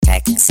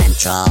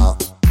Central.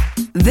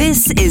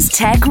 This is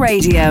Tech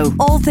Radio.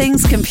 All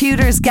things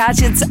computers,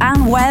 gadgets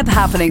and web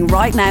happening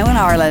right now in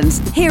Ireland.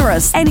 Hear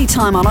us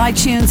anytime on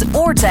iTunes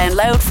or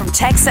download from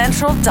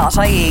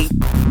techcentral.ie.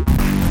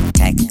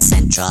 Tech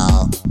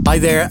Central. Hi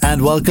there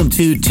and welcome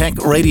to Tech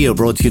Radio,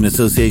 brought to you in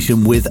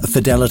association with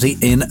Fidelity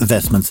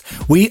Investments.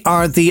 We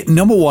are the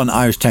number one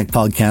Irish tech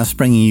podcast,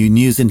 bringing you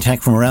news in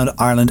tech from around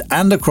Ireland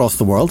and across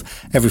the world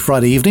every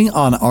Friday evening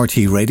on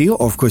RT Radio.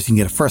 Or of course you can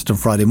get it first on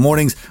Friday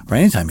mornings or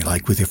anytime you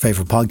like with your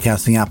favourite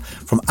podcasting app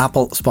from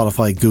Apple,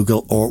 Spotify,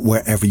 Google or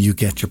wherever you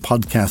get your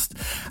podcast.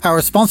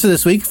 Our sponsor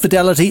this week,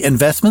 Fidelity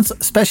Investments,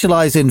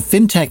 specialise in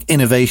fintech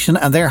innovation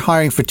and they're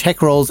hiring for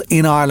tech roles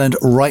in Ireland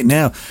right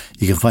now.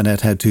 You can find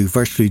out how to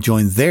virtually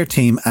join their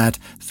team at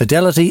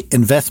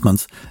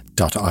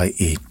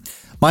fidelityinvestments.ie.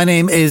 My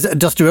name is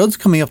Dusty Rhodes,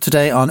 coming up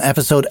today on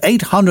episode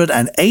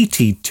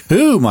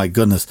 882. My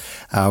goodness.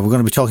 We're going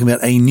to be talking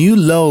about a new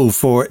low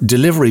for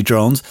delivery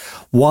drones,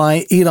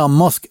 why Elon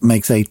Musk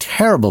makes a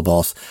terrible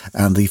boss,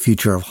 and the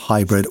future of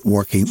hybrid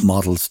working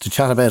models. To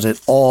chat about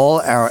it all,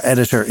 our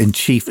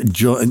editor-in-chief,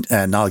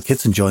 Niall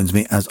Kitson, joins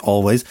me as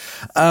always.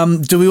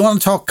 Do we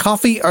want to talk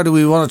coffee or do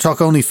we want to talk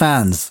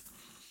OnlyFans?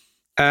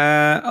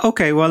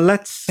 Okay, well,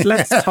 let's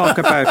talk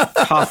about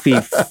coffee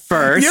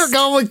first. You're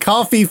going with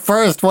coffee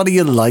first. What do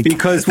you like?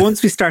 Because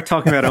once we start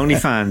talking about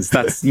OnlyFans,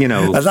 that's, you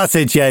know... That's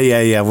it,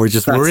 yeah. We're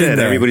in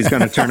there. Everybody's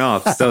going to turn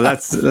off. So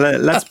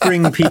let's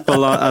bring people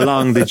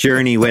along the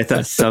journey with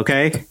us,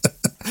 okay?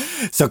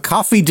 So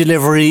coffee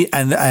delivery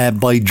and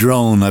by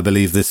drone, I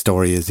believe this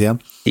story is, yeah?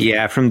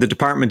 Yeah, from the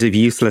Department of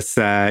Useless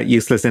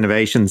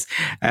Innovations.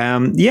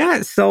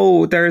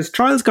 So there's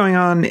trials going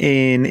on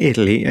in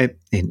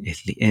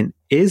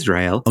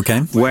Israel, okay,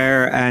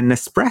 where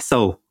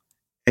Nespresso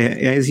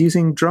is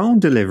using drone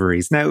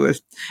deliveries. Now,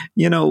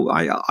 you know,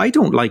 I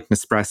don't like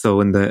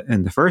Nespresso in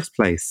the first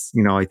place.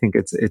 You know, I think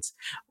it's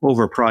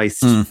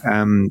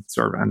overpriced,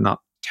 sort of, and not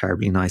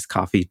terribly nice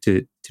coffee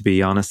to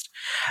be honest.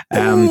 I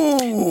don't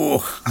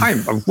know.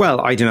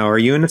 Are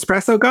you an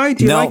espresso guy?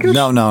 Do you like it?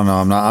 No.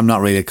 I'm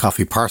not really a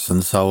coffee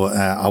person, so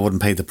I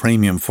wouldn't pay the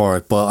premium for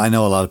it. But I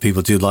know a lot of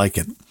people do like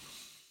it.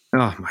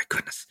 Oh my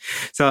goodness.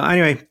 So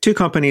anyway, two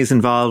companies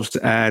involved.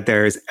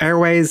 There's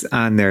Airways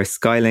and there's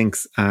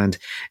Skylinks. And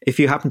if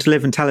you happen to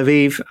live in Tel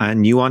Aviv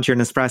and you want your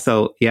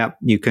Nespresso, yeah,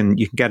 you can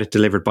get it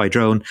delivered by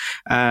drone.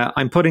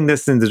 I'm putting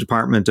this in the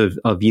Department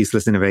of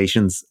Useless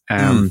Innovations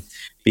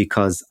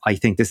because I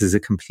think this is a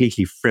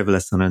completely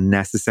frivolous and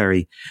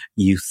unnecessary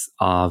use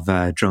of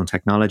drone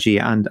technology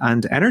and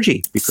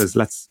energy. Because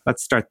let's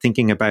start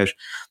thinking about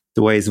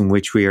the ways in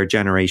which we are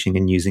generating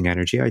and using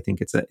energy. I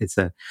think it's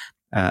a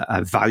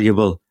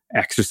valuable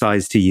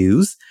exercise to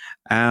use,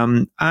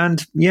 and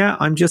yeah,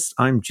 I'm just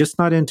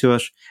not into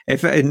it.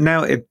 If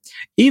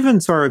even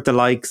sort of the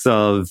likes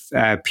of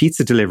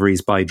pizza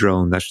deliveries by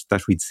drone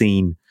that we'd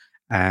seen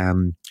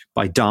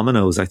by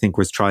Domino's, I think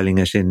was trialing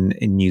it in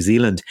New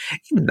Zealand.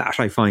 Even that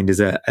I find is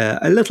a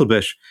little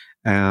bit.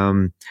 A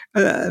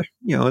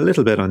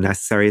little bit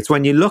unnecessary. It's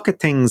when you look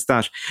at things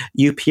that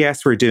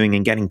UPS were doing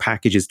and getting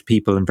packages to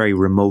people in very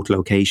remote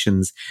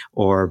locations,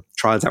 or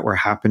trials that were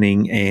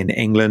happening in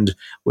England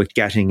with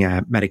getting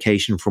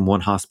medication from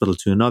one hospital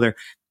to another.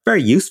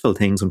 Very useful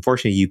things.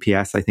 Unfortunately,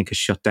 UPS, I think, has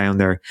shut down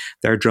their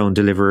drone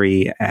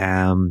delivery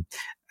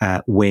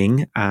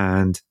wing,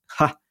 and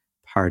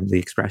pardon the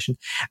expression.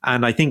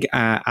 And I think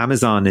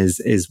Amazon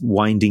is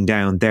winding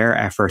down their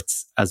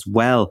efforts as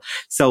well.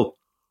 So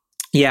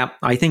yeah,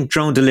 I think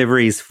drone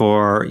deliveries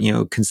for, you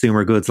know,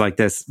 consumer goods like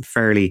this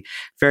fairly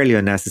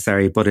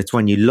unnecessary. But it's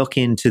when you look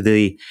into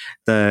the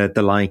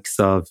likes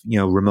of, you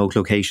know, remote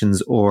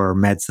locations or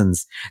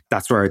medicines,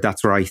 that's where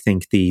I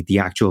think the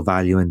actual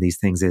value in these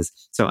things is.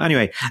 So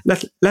anyway,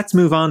 let's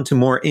move on to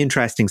more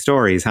interesting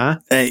stories, huh?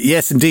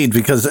 Yes, indeed,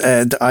 because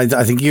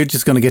I think you're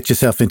just going to get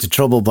yourself into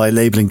trouble by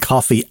labeling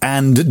coffee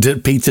and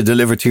pizza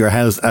delivered to your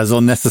house as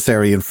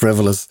unnecessary and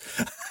frivolous.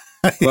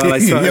 Well,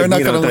 you're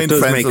not going to win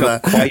does friends make with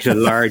up that. Quite a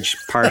large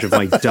part of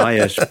my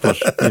diet, but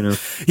you know.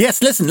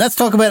 Yes, listen, let's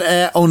talk about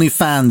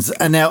OnlyFans.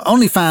 And now,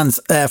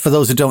 OnlyFans, for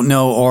those who don't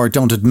know or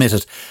don't admit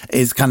it,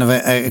 is kind of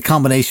a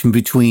combination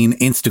between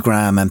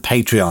Instagram and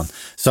Patreon.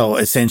 So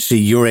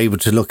essentially, you're able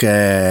to look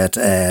at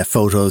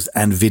photos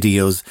and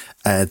videos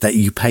that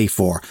you pay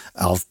for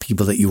of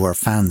people that you are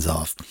fans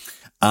of.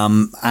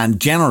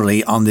 And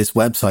generally on this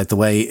website, the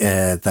way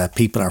that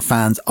people are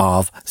fans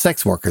of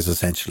sex workers,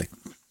 essentially.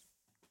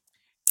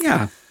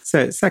 Yeah.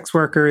 So sex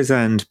workers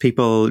and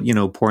people, you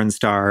know, porn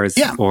stars,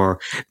 yeah. Or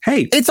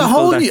hey, it's a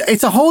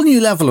whole new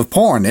level of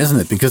porn, isn't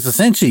it? Because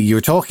essentially you're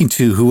talking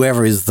to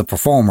whoever is the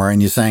performer and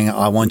you're saying,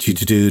 I want you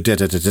to do da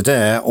da da da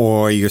da,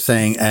 or you're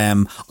saying,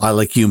 I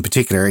like you in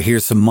particular,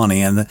 here's some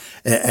money, and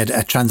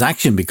a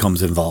transaction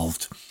becomes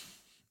involved.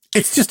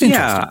 It's just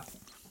interesting. Yeah.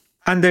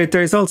 And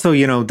there's also,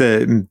 you know,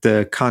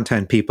 the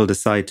content people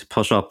decide to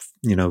put up,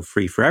 you know,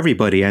 free for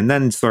everybody. And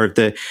then sort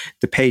of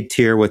the paid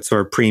tier with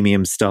sort of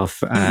premium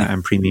stuff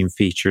and premium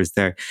features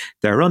they're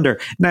under.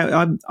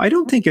 Now, I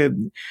don't think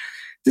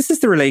this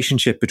is the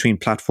relationship between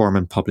platform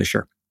and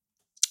publisher.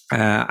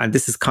 and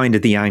this is kind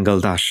of the angle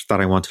that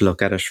I want to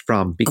look at it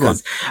from,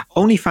 because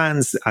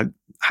OnlyFans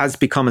has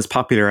become as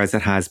popular as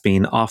it has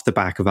been off the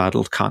back of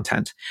adult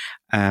content.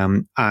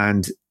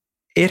 And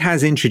it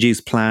has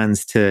introduced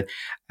plans to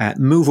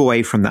move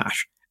away from that.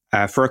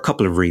 For a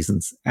couple of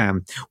reasons.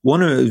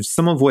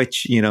 Some of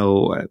which,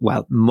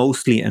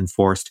 mostly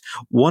enforced,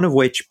 one of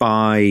which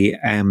by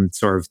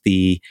sort of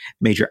the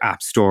major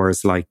app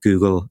stores like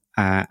Google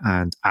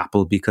and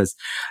Apple, because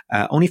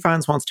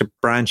OnlyFans wants to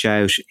branch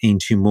out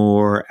into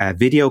more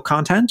video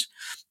content.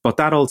 But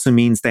that also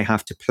means they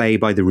have to play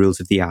by the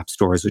rules of the app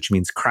stores, which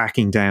means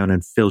cracking down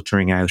and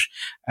filtering out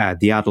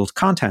the adult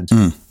content.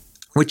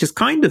 Which is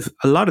kind of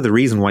a lot of the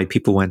reason why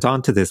people went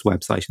onto this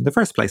website in the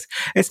first place.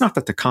 It's not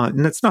that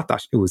it's not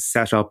that it was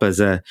set up as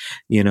an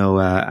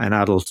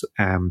adult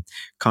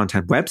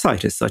content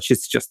website as such.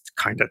 It's just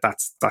kind of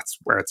that's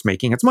where it's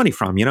making its money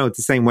from. It's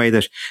the same way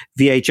that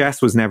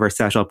VHS was never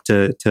set up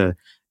to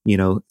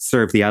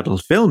serve the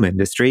adult film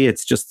industry.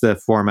 It's just the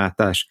format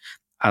that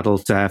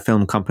adult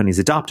film companies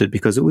adopted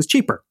because it was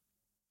cheaper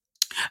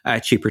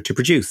to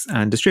produce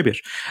and distribute.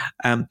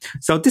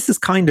 So this is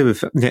kind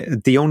of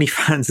the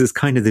OnlyFans is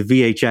kind of the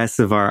VHS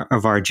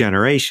of our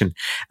generation.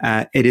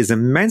 It is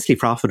immensely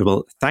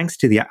profitable thanks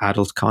to the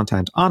adult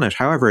content on it.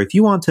 However, if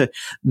you want to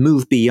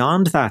move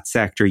beyond that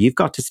sector, you've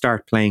got to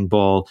start playing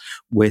ball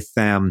with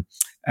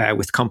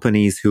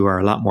companies who are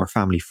a lot more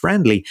family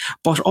friendly,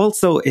 but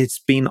also it's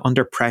been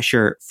under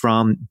pressure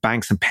from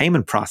banks and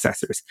payment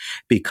processors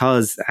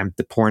because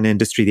the porn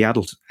industry, the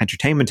adult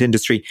entertainment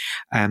industry,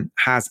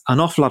 has an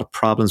awful lot of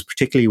problems,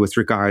 particularly with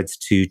regards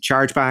to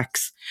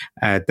chargebacks.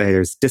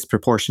 There's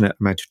disproportionate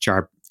amount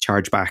of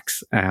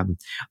chargebacks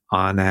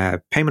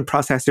on payment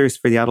processors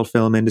for the adult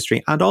film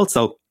industry, and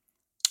also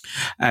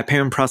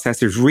payment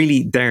processors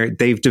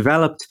they've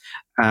developed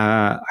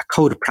a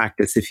code of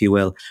practice, if you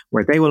will,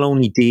 where they will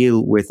only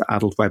deal with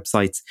adult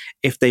websites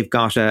if they've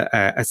got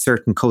a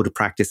certain code of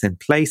practice in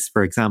place.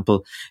 For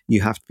example,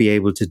 you have to be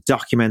able to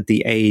document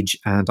the age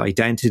and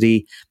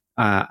identity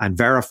and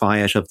verify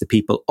it of the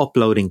people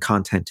uploading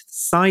content to the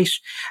site.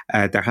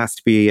 There has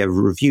to be a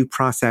review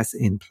process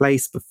in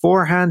place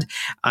beforehand,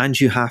 and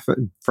you have,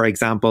 for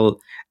example,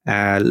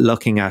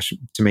 looking at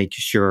to make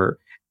sure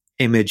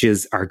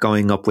images are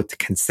going up with the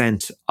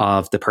consent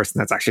of the person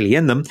that's actually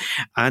in them,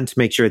 and to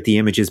make sure that the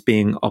images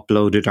being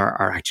uploaded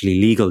are actually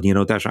legal,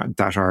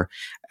 that are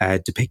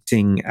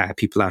depicting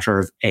people that are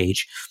of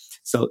age.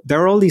 So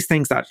there are all these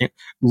things that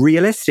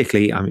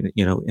realistically, I mean,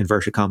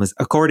 inverted commas,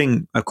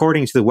 according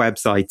to the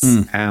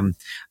websites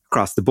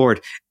across the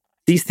board,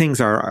 these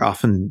things are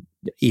often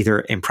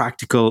either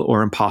impractical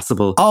or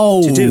impossible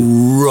to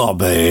do.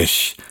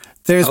 Rubbish.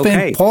 There's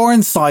been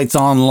porn sites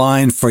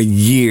online for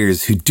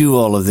years who do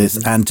all of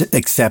this and to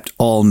accept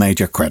all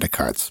major credit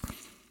cards.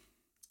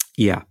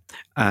 Yeah.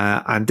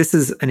 And this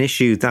is an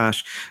issue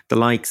that the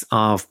likes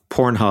of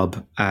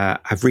Pornhub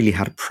have really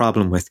had a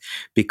problem with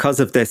because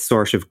of this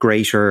sort of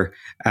greater,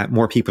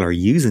 more people are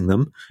using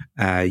them.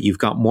 You've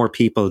got more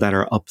people that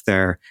are up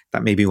there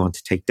that maybe want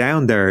to take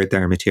down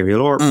their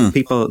material, or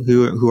people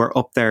who are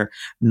up there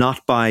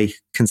not by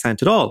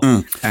consent at all.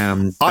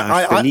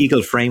 The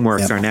legal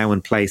frameworks are now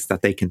in place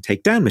that they can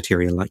take down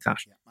material like that.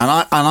 And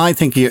I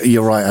think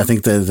you're right. I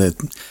think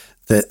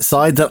the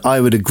side that I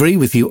would agree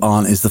with you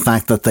on is the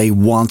fact that they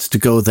want to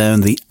go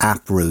down the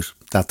app route,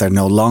 that they're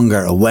no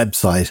longer a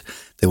website.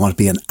 They want to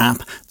be an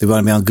app. They want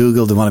to be on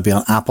Google. They want to be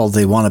on Apple.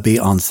 They want to be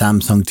on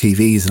Samsung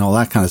TVs and all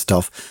that kind of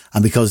stuff.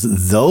 And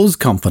because those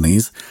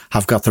companies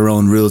have got their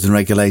own rules and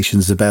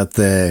regulations about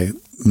the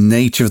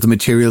nature of the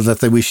material that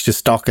they wish to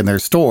stock in their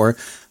store,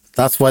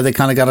 that's why they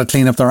kind of got to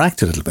clean up their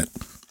act a little bit.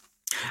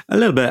 A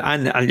little bit,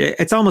 and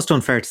it's almost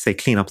unfair to say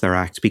clean up their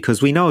act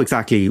because we know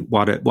exactly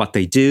what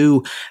they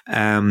do.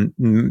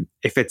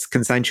 If it's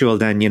consensual,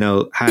 then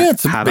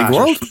it's a big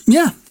world.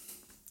 Yeah,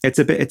 it's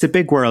a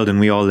big world, and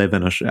we all live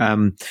in it.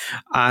 And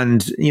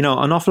an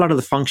awful lot of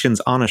the functions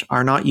on it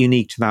are not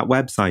unique to that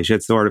website.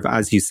 It's sort of,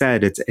 as you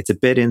said, it's a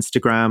bit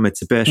Instagram,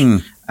 it's a bit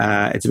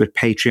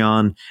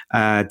Patreon.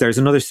 There's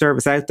another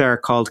service out there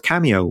called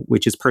Cameo,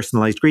 which is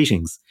personalized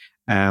greetings.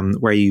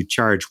 Where you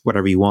charge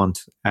whatever you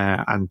want,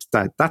 and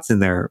that's in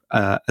there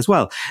as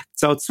well.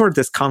 So it's sort of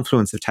this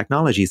confluence of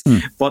technologies.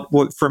 But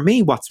for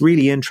me, what's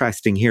really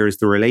interesting here is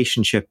the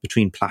relationship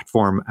between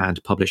platform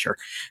and publisher,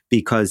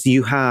 because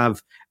you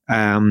have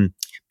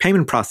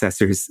payment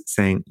processors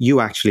saying you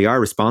actually are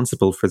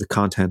responsible for the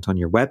content on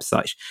your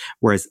website,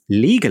 whereas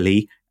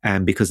legally,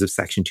 because of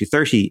Section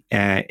 230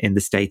 in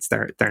the States,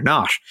 they're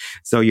not.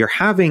 So you're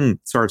having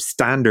sort of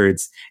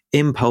standards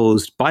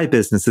imposed by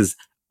businesses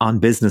on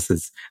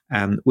businesses,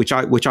 which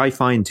I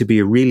find to be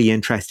a really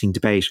interesting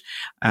debate.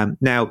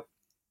 Now,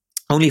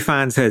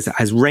 OnlyFans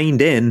has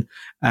reined in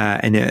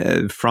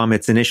from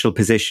its initial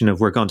position of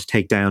we're going to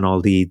take down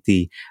all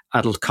the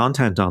adult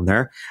content on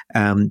there.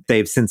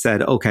 They've since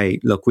said, okay,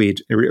 look,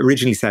 we'd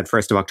originally said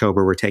 1st of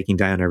October, we're taking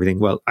down everything.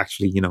 Well,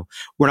 actually,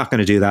 we're not going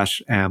to do that.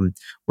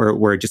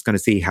 We're just going to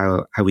see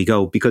how we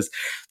go, because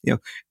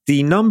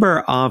the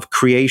number of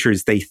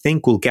creators they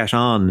think will get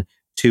on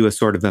to a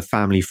sort of a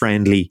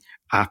family-friendly,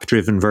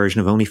 app-driven version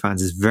of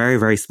OnlyFans is very,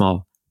 very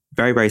small.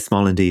 Very, very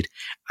small indeed.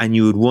 And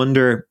you would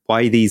wonder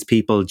why these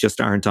people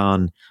just aren't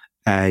on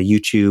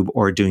YouTube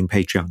or doing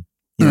Patreon.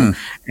 You know,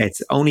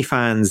 it's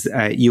OnlyFans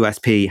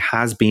USP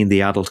has been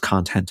the adult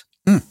content.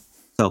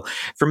 So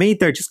for me,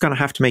 they're just going to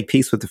have to make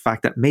peace with the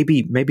fact that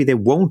maybe they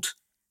won't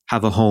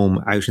have a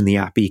home out in the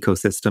app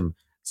ecosystem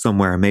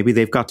somewhere. Maybe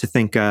they've got to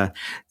think a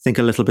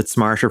little bit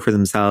smarter for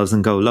themselves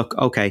and go, look,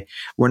 okay,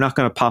 we're not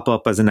going to pop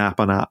up as an app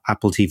on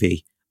Apple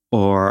TV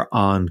or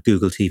on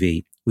Google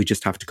TV. We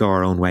just have to go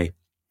our own way.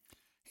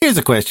 Here's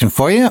a question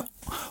for you.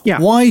 Yeah.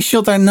 Why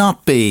should there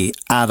not be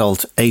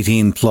adult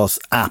 18 plus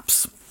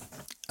apps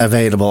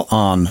available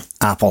on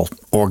Apple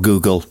or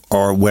Google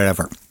or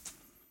wherever?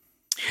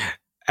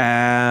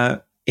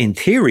 In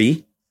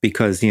theory,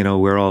 because, you know,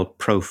 we're all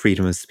pro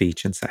freedom of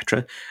speech,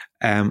 etc.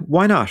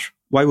 Why not?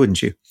 Why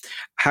wouldn't you?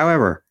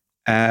 However,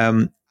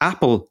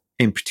 Apple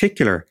in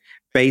particular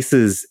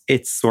bases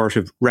its sort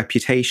of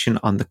reputation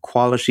on the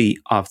quality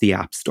of the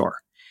App Store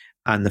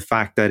and the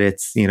fact that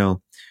it's, you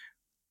know,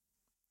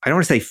 I don't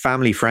want to say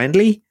family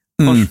friendly,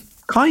 but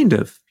kind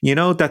of, you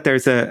know, that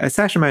there's a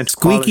set amount of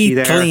quality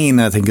there. Squeaky clean,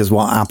 I think, is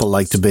what Apple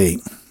like to be.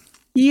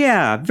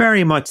 Yeah,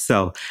 very much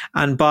so.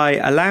 And by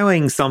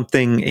allowing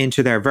something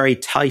into their very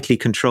tightly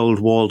controlled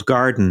walled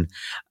garden,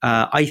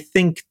 I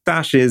think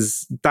that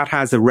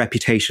has a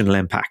reputational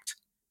impact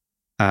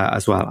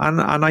as well.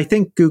 And I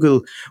think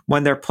Google,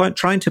 when they're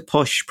trying to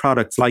push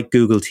products like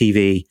Google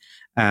TV,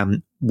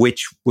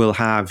 which will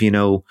have, you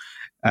know,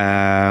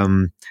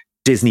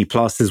 Disney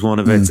Plus is one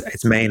of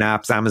its main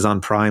apps, Amazon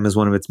Prime is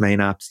one of its main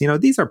apps. You know,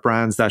 these are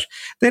brands that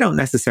they don't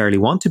necessarily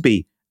want to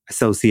be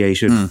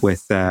associated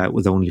with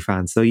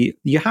OnlyFans. So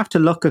you have to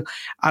look at,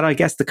 I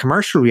guess, the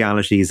commercial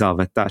realities of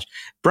it, that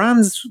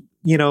brands,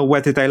 you know,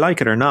 whether they like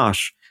it or not,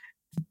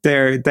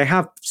 they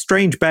have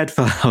strange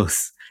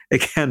bedfellows.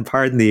 Again,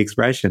 pardon the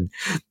expression,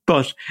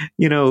 but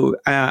you know,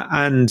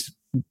 and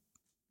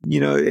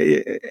you know,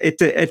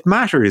 it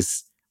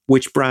matters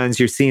which brands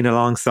you're seeing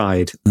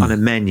alongside on a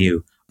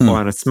menu or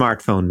on a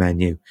smartphone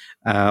menu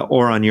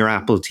or on your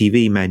Apple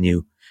TV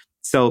menu.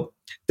 So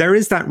there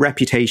is that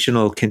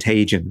reputational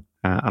contagion.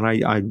 And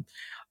I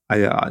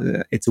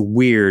it's a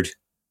weird,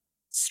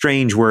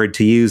 strange word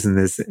to use in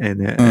this,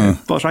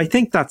 but I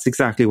think that's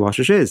exactly what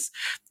it is.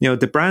 You know,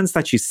 the brands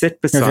that you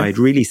sit beside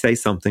really say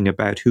something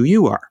about who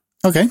you are.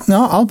 Okay,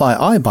 no, I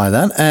buy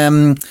that.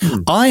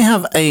 I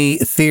have a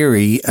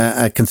theory,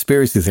 a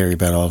conspiracy theory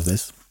about all of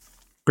this.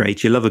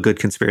 Great, you love a good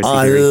conspiracy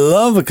theory. I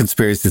love a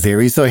conspiracy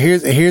theory. So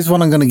here's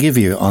what I'm going to give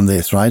you on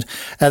this, right?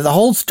 The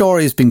whole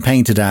story is being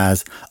painted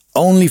as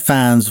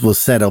OnlyFans was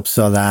set up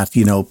so that,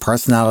 you know,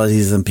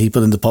 personalities and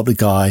people in the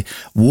public eye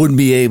wouldn't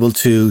be able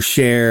to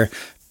share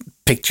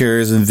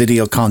pictures and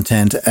video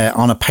content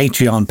on a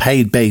Patreon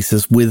paid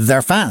basis with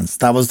their fans.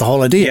 That was the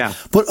whole idea. Yeah,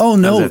 but oh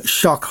no,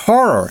 shock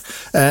horror.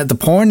 The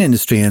porn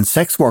industry and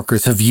sex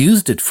workers have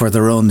used it for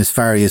their own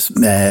nefarious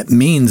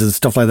means and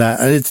stuff like that.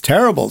 And it's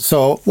terrible.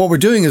 So what we're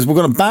doing is we're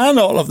going to ban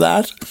all of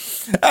that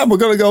and we're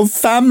going to go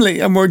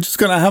family and we're just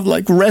going to have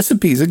like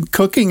recipes and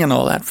cooking and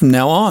all that from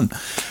now on.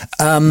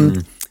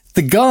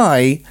 The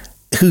guy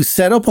who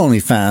set up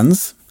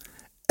OnlyFans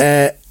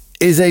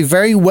is a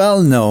very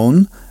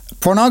well-known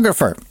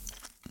pornographer.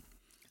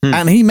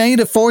 And he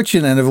made a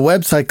fortune out of a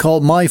website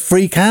called My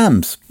Free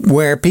Cams,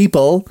 where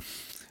people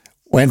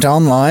went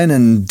online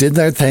and did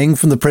their thing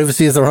from the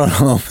privacy of their own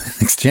home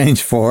in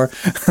exchange for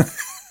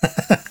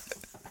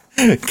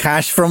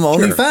cash from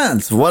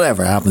OnlyFans,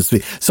 whatever happens to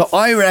be. So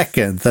I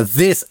reckon that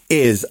this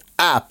is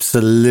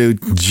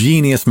absolute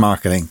genius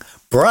marketing.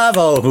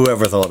 Bravo,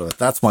 whoever thought of it.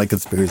 That's my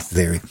conspiracy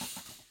theory.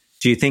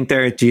 Do you think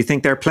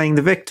they're playing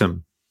the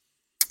victim?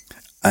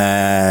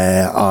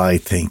 I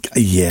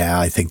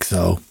think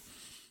so.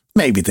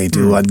 Maybe they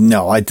do.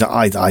 No, I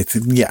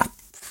think, yeah.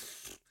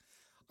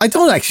 I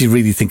don't actually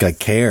really think I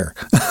care.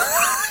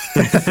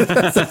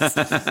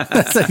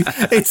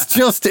 It's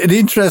just an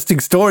interesting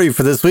story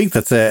for this week.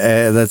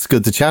 That's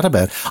good to chat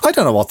about. I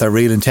don't know what their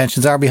real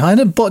intentions are behind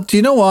it, but do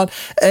you know what?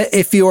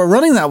 If you are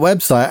running that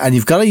website and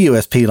you've got a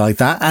USP like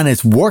that and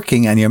it's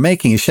working and you're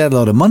making a shed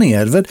load of money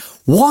out of it,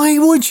 why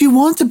would you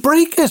want to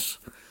break it?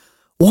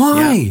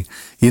 Why? Yeah.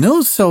 You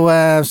know, so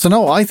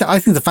no, I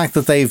think the fact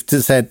that they've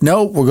just said,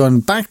 no, we're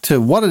going back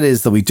to what it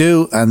is that we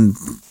do and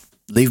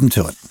leave them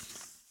to it.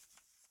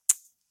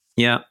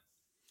 Yeah.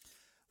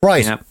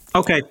 Right. Yeah.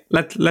 Okay,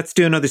 let's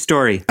do another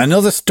story.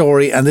 Another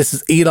story, and this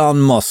is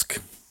Elon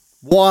Musk.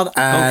 What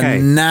a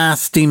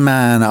nasty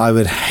man. I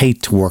would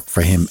hate to work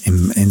for him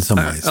in some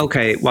ways.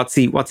 Okay, what's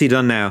he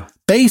done now?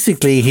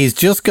 Basically, he's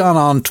just gone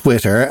on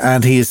Twitter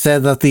and he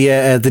said that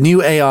the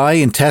new AI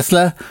in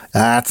Tesla,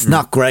 that's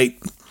not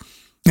great.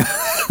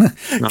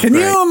 Can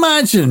you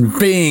imagine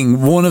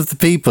being one of the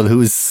people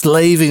who is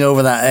slaving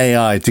over that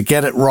AI to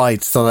get it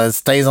right so that it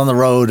stays on the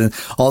road and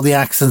all the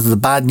accidents and the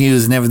bad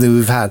news and everything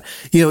we've had?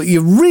 You know,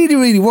 you're really,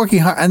 really working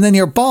hard, and then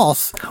your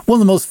boss, one of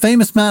the most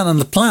famous men on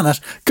the planet,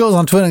 goes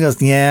on Twitter and goes,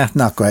 yeah,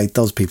 not great.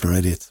 Those people are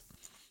idiots.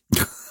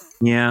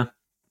 Yeah.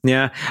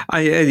 Yeah,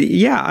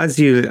 as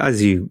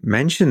you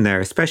mentioned there,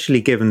 especially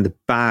given the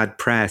bad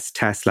press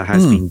Tesla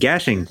has been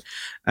getting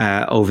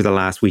over the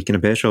last week and a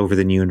bit over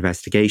the new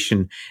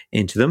investigation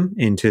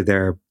into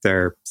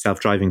their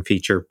self-driving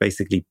feature,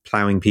 basically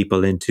plowing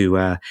people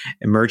into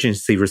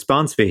emergency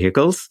response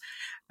vehicles.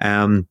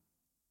 I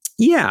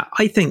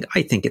think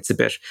it's a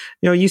bit.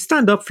 You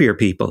stand up for your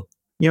people.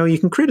 You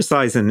can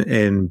criticize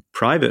in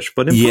private,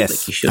 but in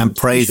public you shouldn't. And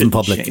praise in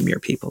public. Shame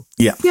your people.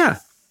 Yeah.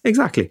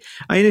 Exactly.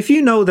 I mean, if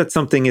you know that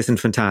something isn't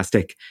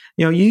fantastic,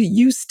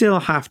 you still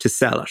have to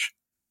sell it.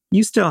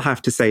 You still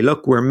have to say,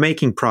 look, we're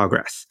making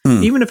progress,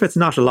 even if it's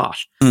not a lot.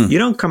 You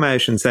don't come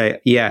out and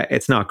say, yeah,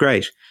 it's not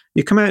great.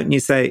 You come out and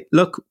you say,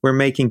 look, we're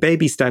making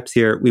baby steps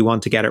here. We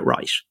want to get it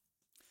right.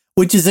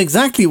 Which is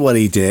exactly what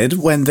he did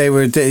when they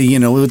were,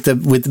 with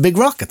the big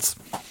rockets.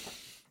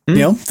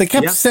 They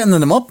kept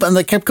sending them up and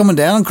they kept coming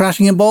down and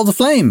crashing in balls of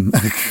flame.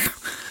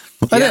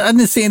 I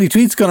didn't see any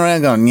tweets going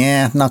around going,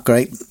 yeah, not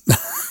great.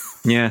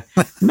 Yeah,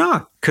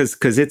 no,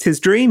 because it's his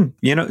dream,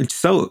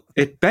 So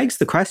it begs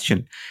the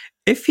question: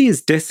 if he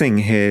is dissing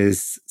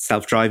his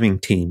self-driving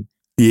team,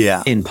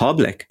 in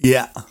public,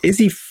 is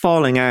he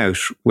falling out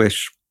with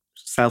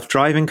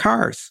self-driving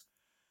cars?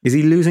 Is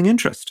he losing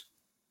interest?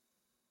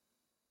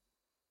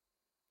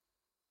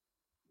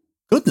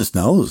 Goodness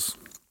knows.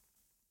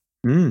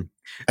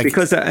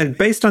 Because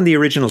based on the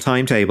original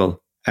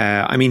timetable.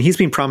 He's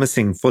been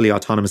promising fully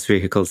autonomous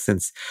vehicles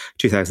since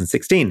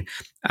 2016,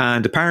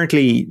 and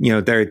apparently,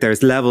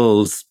 there's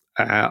levels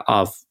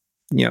of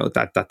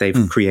that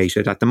they've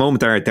created. At the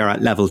moment, they're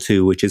at level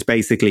 2, which is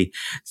basically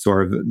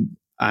sort of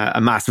a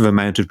massive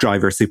amount of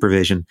driver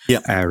supervision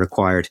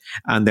required,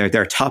 and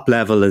their top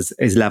level is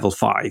level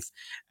 5.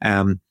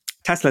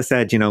 Tesla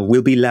said,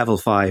 we'll be level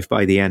 5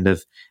 by the end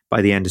of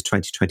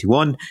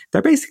 2021.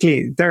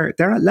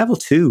 They're at level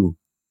 2.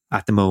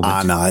 At the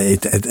moment. No,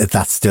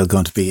 that's still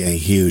going to be a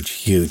huge,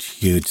 huge,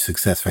 huge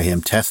success for him.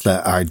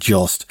 Tesla are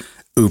just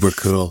uber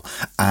cool.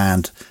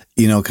 And,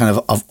 kind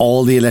of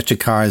all the electric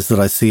cars that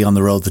I see on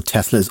the road, the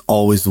Tesla is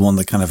always the one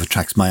that kind of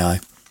attracts my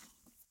eye.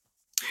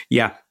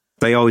 Yeah,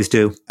 they always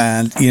do.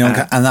 And,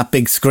 and that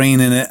big screen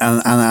in it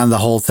and the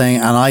whole thing.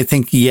 And I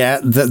think,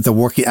 they're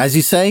working, as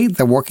you say,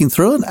 they're working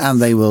through it and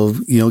they will,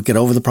 get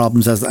over the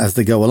problems as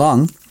they go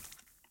along.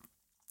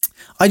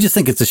 I just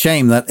think it's a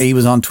shame that he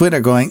was on Twitter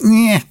going,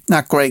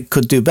 not great,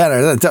 could do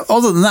better.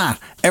 Other than that,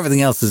 everything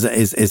else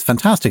is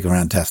fantastic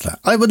around Tesla.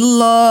 I would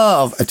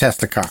love a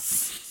Tesla car.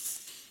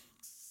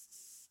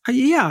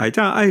 Yeah,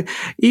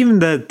 even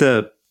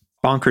the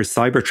bonkers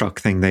Cybertruck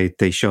thing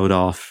they showed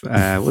off,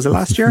 was it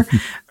last year?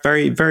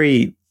 Very,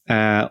 very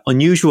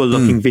unusual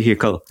looking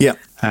vehicle. Yeah.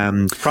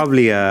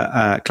 Probably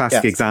a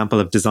classic example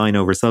of design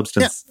over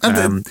substance. Yeah.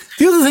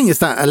 The other thing is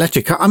that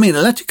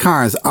electric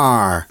cars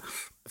are...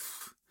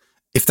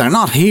 If they're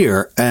not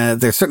here,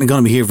 they're certainly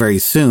going to be here very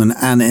soon.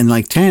 And in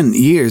like 10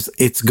 years,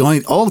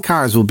 all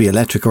cars will be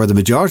electric, or the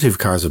majority of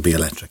cars will be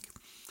electric.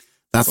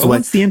 That's the way.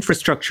 Once the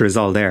infrastructure is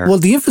all there. Well,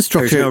 the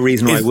infrastructure there's no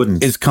reason why it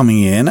wouldn't. Is coming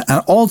in.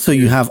 And also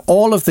you have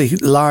all of the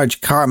large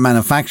car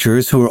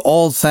manufacturers who are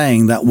all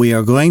saying that we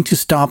are going to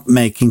stop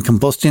making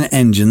combustion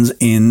engines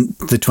in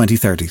the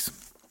 2030s.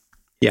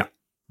 Yeah.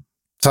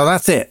 So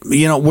that's it.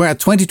 We're at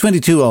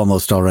 2022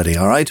 almost already,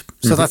 all right?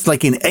 So that's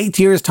like in 8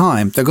 years'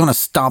 time, they're going to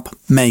stop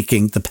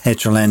making the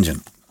petrol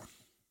engine.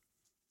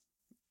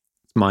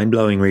 It's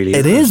mind-blowing, really.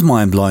 It is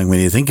mind-blowing when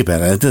you think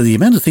about it. The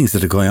amount of things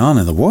that are going on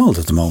in the world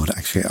at the moment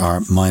actually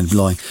are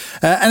mind-blowing.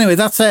 Anyway,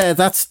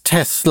 that's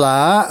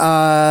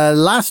Tesla.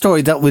 Last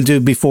story that we'll do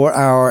before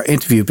our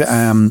interview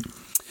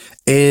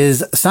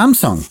is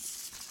Samsung.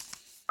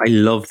 I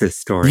love this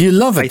story. You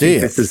love it, do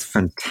you? This is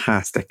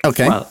fantastic.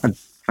 Okay. Well,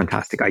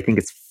 fantastic. I think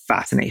it's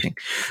fascinating.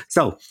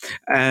 So,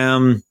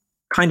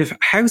 kind of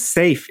how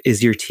safe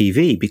is your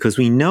TV? Because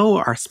we know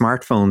our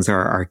smartphones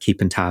are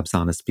keeping tabs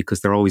on us because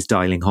they're always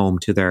dialing home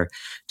to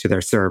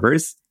their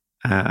servers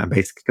and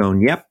basically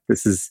going, yep,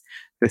 this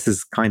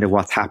is kind of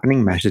what's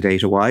happening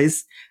metadata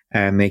wise,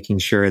 making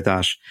sure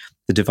that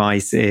the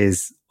device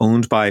is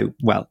owned by,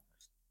 well,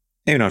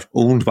 maybe not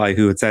owned by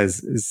who it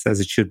says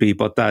it should be,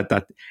 but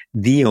that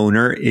the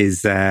owner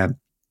is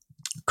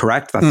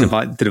correct,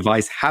 that the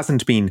device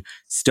hasn't been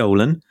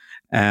stolen.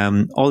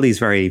 All these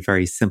very,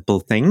 very simple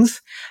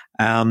things.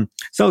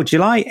 So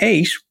July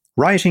 8,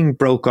 rioting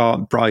broke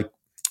out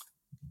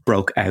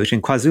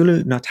in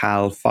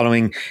KwaZulu-Natal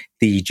following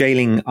the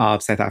jailing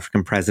of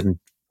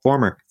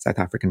former South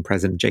African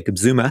President Jacob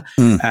Zuma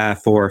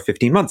for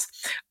 15 months.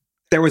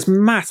 There was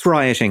mass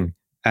rioting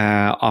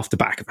off the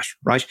back of it,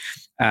 right?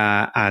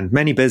 And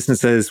many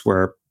businesses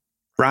were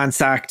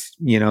ransacked.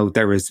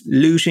 There was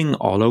looting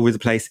all over the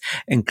place,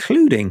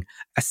 including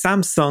a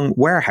Samsung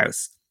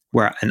warehouse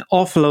where an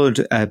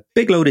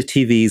big load of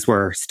TVs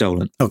were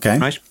stolen. Okay.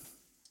 Right?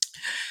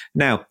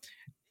 Now,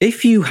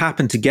 if you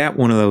happen to get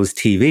one of those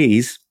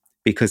TVs,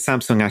 because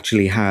Samsung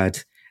actually had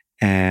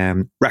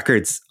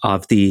records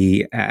of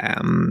the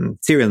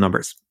serial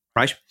numbers,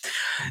 right?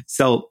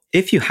 So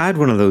if you had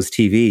one of those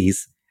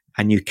TVs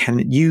and you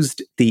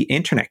used the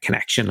internet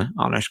connection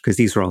on it, because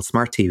these were all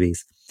smart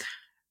TVs,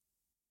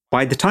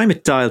 By the time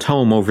it dialed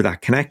home over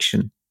that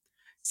connection,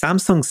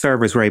 Samsung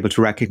servers were able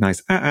to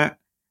recognize,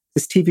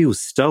 this TV was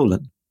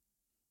stolen,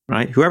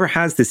 right? Whoever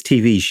has this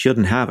TV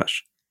shouldn't have it.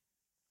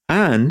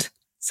 And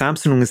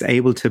Samsung was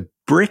able to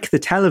brick the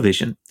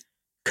television,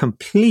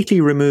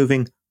 completely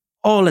removing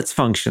all its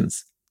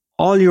functions.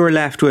 All you were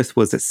left with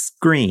was a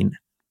screen.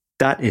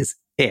 That is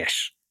it.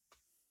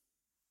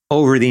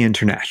 Over the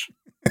internet.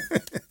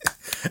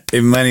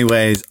 In many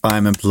ways, I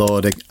am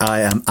applauding,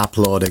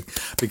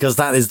 because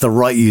that is the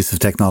right use of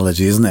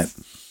technology, isn't it?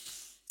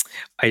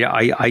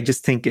 I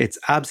just think it's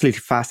absolutely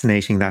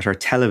fascinating that our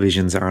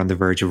televisions are on the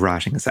verge of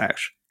ratting us out.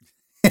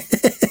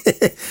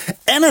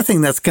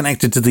 Anything that's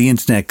connected to the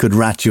internet could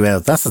rat you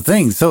out. That's the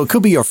thing. So it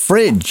could be your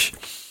fridge,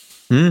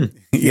 you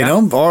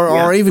know,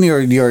 or even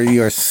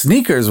your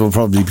sneakers will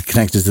probably be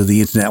connected to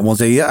the internet once.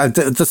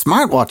 The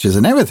smartwatches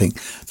and everything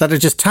that are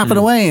just tapping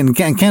away and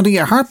counting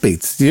your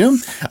heartbeats. You know,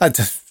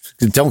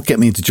 don't get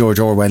me into George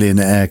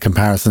Orwellian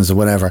comparisons or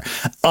whatever.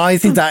 I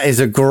think that is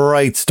a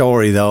great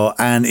story, though,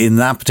 and in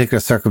that particular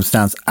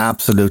circumstance,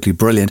 absolutely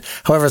brilliant.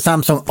 However,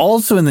 Samsung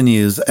also in the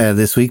news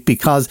this week,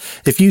 because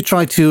if you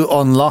try to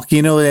unlock,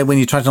 you know, when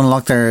you try to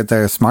unlock their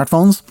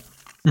smartphones,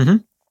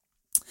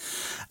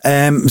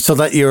 so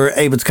that you're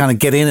able to kind of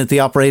get in at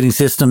the operating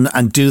system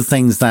and do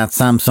things that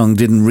Samsung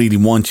didn't really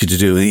want you to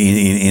do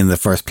in the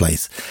first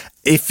place.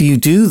 If you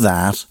do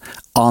that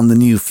on the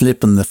new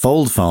Flip and the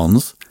Fold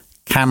phones,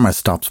 camera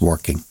stops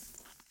working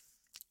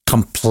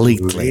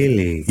completely.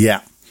 Really?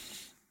 Yeah.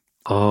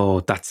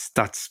 Oh, that's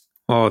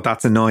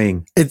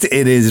annoying. It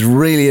is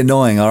really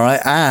annoying. All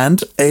right.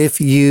 And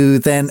if you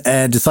then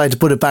decide to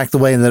put it back the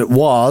way that it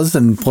was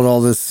and put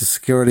all this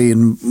security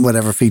and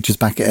whatever features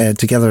back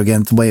together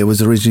again the way it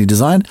was originally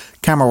designed,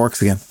 camera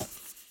works again.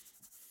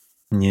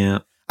 Yeah.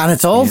 And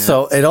it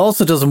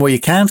also does them where you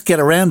can't get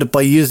around it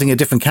by using a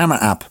different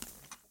camera app.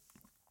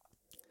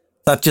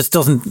 That just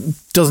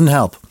doesn't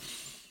help.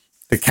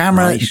 The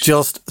camera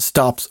just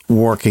stops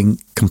working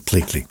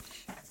completely.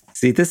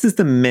 See, this is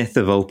the myth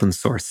of open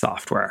source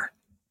software.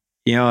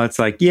 You know, it's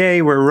like,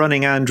 yay, we're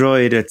running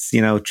Android. It's,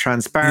 you know,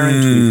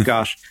 transparent. We've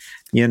got,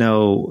 you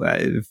know,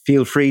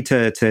 feel free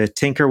to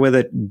tinker with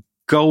it.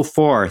 Go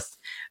forth.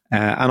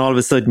 And all of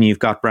a sudden you've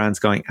got brands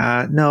going,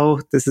 no,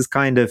 this is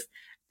kind of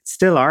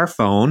still our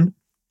phone.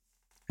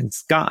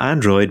 It's got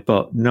Android,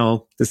 but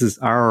no, this is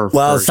our.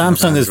 Well,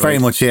 Samsung is very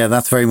much,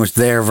 that's very much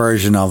their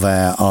version of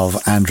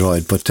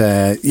Android. But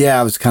I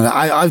was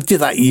I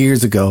did that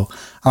years ago,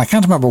 and I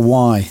can't remember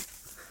why.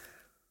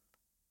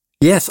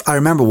 Yes, I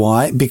remember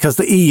why, because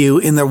the EU,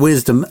 in their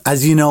wisdom,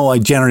 as you know, I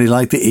generally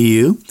like the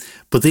EU,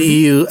 but the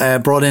EU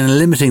brought in a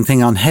limiting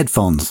thing on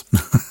headphones.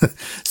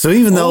 So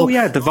even though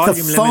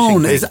the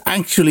phone is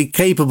actually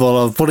capable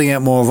of putting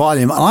out more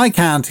volume, and I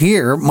can't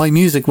hear my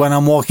music when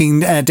I'm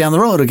walking down the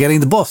road or getting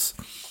the bus.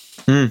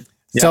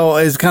 So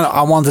it's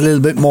I want a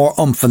little bit more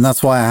oomph, and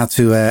that's why I had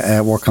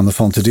to work on the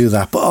phone to do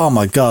that. But oh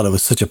my God, it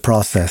was such a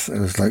process. It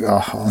was like,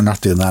 I'm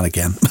not doing that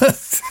again.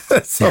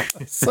 so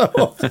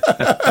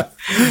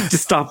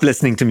just stop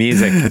listening to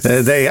music.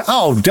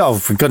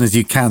 For goodness,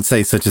 you can't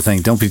say such a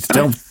thing.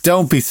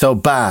 Don't be so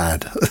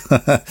bad.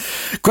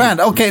 Grand.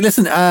 Okay,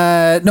 listen,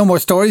 no more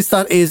stories.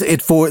 That is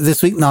it for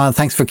this week. Niall,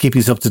 thanks for keeping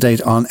us up to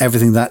date on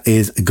everything that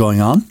is going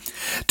on.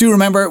 Do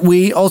remember,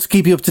 we also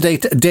keep you up to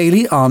date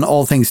daily on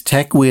all things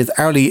tech with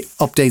hourly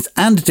updates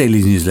and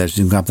daily newsletters.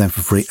 You can grab them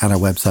for free at our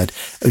website,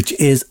 which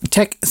is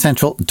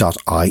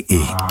techcentral.ie.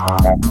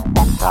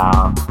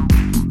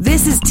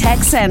 This is Tech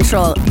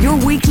Central, your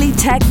weekly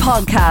tech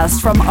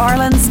podcast from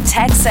Ireland's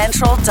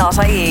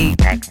techcentral.ie.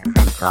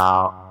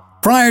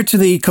 Prior to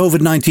the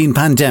COVID-19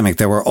 pandemic,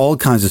 there were all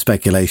kinds of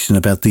speculation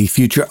about the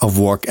future of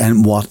work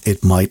and what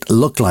it might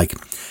look like.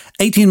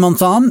 18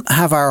 months on,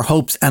 have our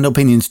hopes and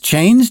opinions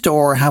changed,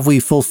 or have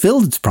we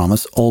fulfilled its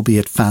promise,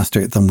 albeit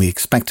faster than we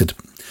expected?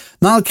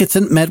 Niall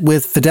Kitson met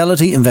with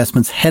Fidelity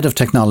Investments Head of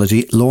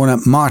Technology, Lorna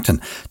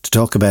Martyn, to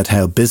talk about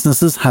how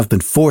businesses have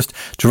been forced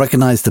to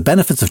recognise the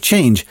benefits of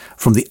change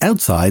from the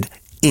outside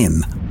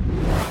in.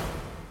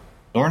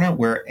 Lorna,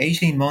 we're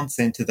 18 months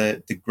into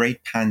the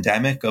great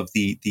pandemic of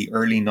the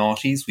early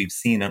noughties. We've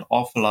seen an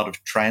awful lot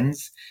of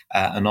trends,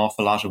 an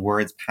awful lot of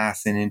words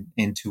passing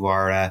into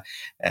our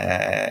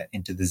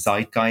into the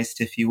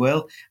zeitgeist, if you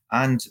will.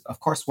 And of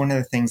course, one of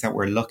the things that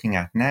we're looking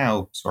at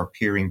now, sort of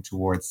peering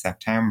towards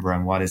September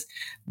and what is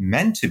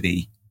meant to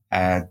be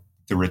the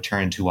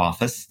return to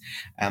office.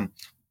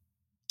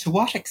 To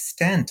what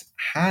extent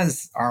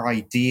has our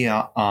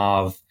idea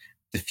of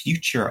the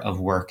future of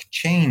work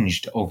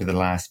changed over the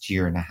last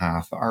year and a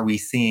half? Are we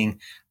seeing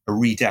a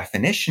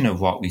redefinition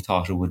of what we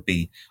thought it would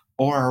be?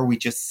 Or are we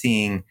just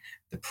seeing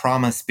the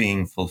promise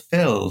being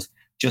fulfilled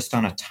just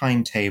on a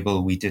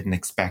timetable we didn't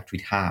expect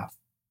we'd have?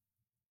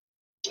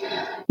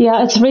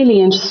 Yeah, it's really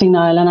interesting,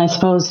 Niall. And I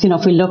suppose,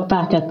 if we look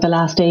back at the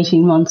last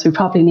 18 months, we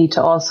probably need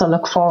to also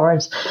look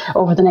forward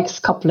over the next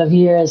couple of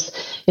years.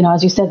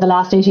 As you said, the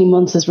last 18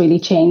 months has really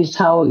changed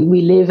how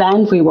we live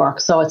and we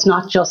work. So it's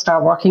not just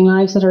our working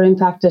lives that are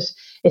impacted,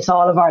 it's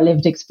all of our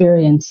lived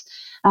experience.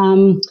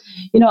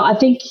 I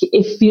think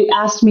if you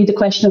asked me the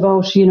question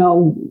about,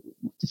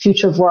 the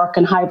future of work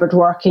and hybrid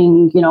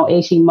working,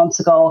 18 months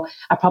ago,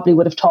 I probably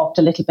would have talked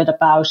a little bit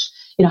about,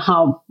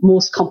 how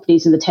most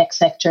companies in the tech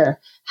sector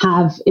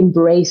have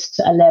embraced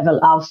a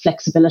level of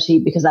flexibility,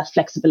 because that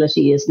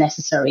flexibility is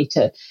necessary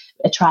to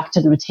attract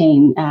and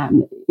retain,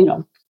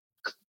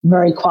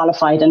 very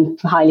qualified and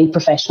highly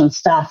professional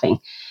staffing.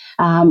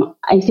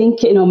 I think,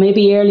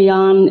 maybe early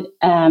on,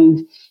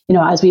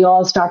 as we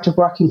all started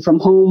working from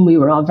home, we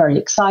were all very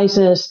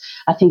excited.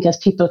 I think as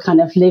people kind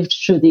of lived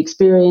through the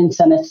experience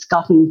and it's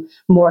gotten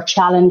more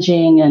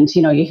challenging, and,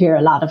 you hear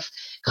a lot of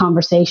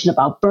conversation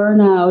about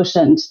burnout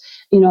and,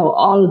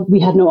 we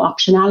had no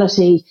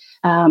optionality.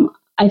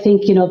 I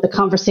think, the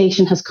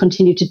conversation has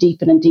continued to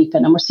deepen and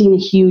deepen, and we're seeing a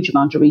huge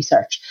amount of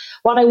research.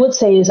 What I would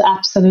say is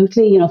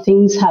absolutely,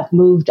 things have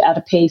moved at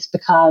a pace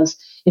because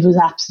it was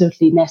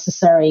absolutely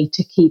necessary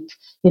to keep,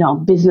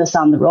 business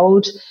on the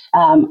road.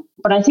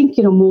 But I think,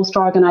 most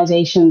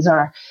organizations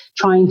are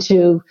trying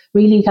to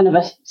really kind of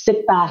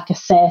sit back,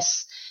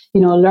 assess,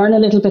 learn a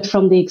little bit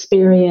from the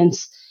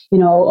experience,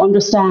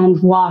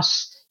 understand what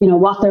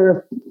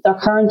their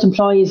current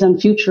employees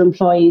and future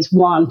employees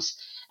want,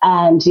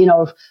 and,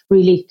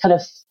 really kind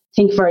of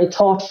think very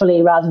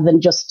thoughtfully rather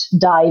than just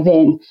dive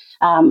in.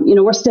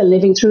 We're still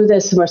living through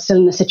this, and we're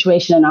still in a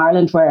situation in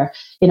Ireland where,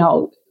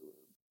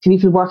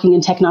 people working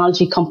in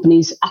technology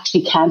companies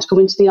actually can't go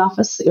into the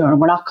office.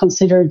 We're not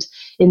considered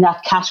in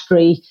that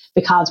category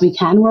because we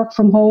can work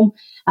from home.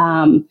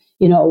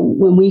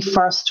 When we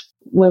first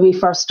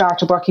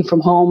started working from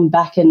home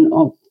back in,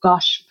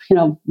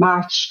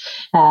 March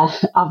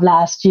of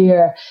last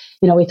year,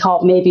 we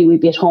thought maybe we'd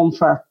be at home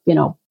for,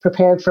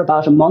 prepared for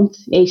about a month.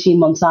 18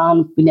 months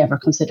on, we never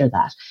considered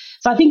that.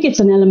 So I think it's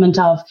an element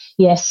of,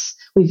 yes,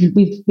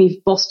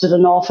 we've busted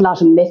an awful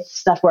lot of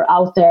myths that were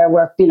out there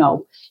where,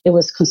 it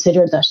was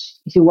considered that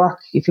if you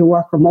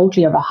work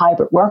remotely or have a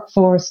hybrid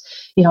workforce,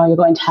 you're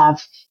going to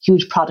have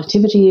huge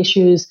productivity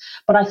issues.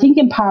 But I think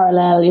in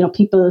parallel,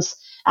 people's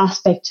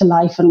aspect to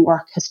life and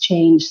work has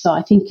changed. So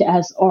I think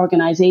as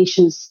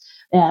organizations,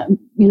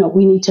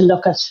 we need to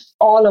look at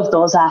all of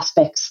those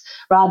aspects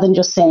rather than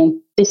just saying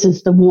this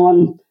is the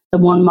one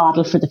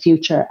model for the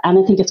future. And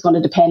I think it's going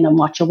to depend on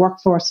what your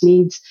workforce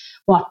needs,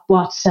 what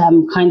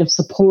kind of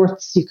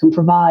supports you can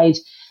provide,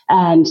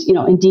 and,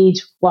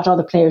 indeed, what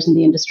other players in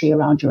the industry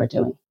around you are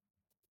doing.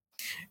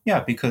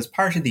 Yeah, because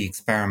part of the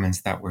experiments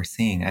that we're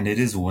seeing, and it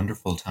is a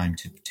wonderful time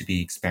to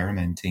be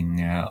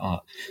experimenting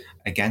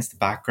against the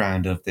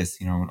background of this,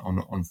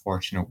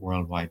 unfortunate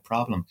worldwide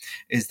problem,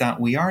 is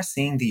that we are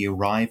seeing the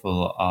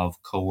arrival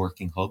of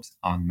co-working hubs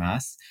en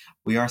masse.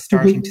 We are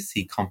starting to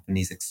see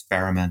companies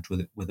experiment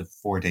with a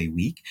 4-day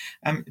week.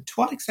 To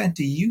what extent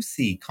do you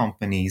see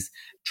companies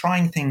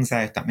trying things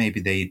out that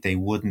maybe they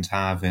wouldn't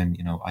have in,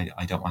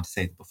 I don't want to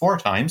say the before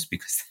times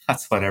because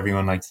that's what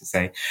everyone likes to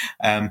say.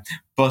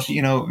 But,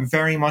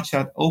 very much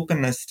that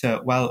openness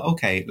to, well,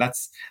 okay,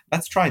 let's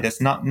try this,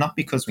 not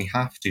because we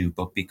have to,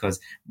 but because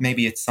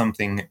maybe it's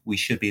something we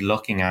should be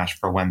looking at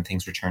for when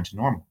things return to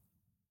normal.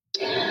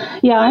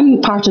 Yeah,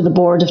 I'm part of the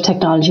board of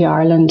Technology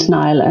Ireland,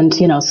 Niall, and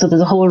so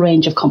there's a whole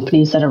range of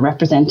companies that are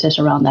represented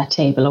around that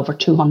table, over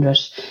 200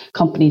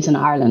 companies in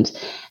Ireland.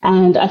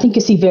 And I think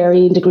you see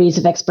varying degrees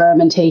of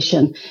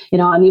experimentation,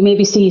 and you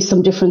maybe see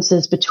some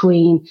differences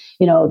between,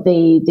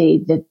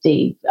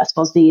 the I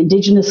suppose the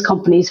indigenous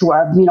companies who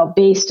are,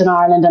 based in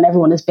Ireland, and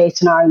everyone is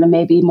based in Ireland, and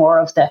maybe more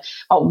of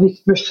what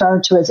we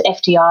refer to as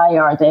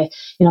FDI or the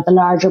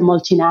larger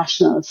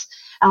multinationals.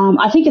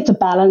 I think it's a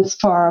balance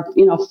for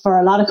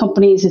a lot of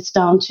companies. It's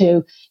down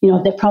to,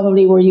 they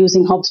probably were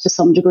using hubs to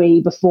some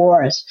degree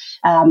before it.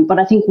 But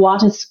I think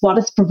what it's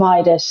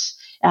provided,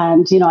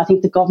 and, I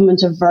think the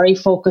government are very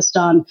focused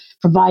on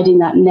providing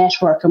that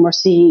network, and we're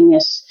seeing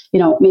it,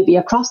 maybe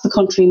across the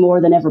country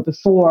more than ever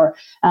before.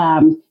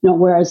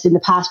 Whereas in the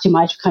past, you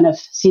might kind of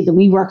see the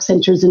WeWork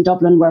centres in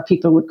Dublin where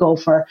people would go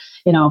for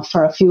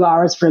a few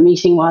hours for a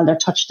meeting while they're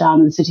touched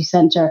down in the city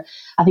centre.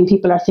 I think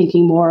people are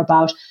thinking more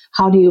about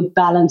how do you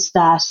balance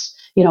that,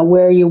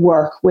 where you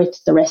work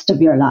with the rest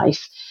of your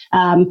life.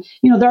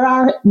 There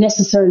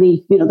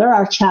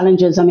are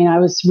challenges. I mean, I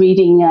was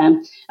reading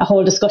a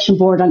whole discussion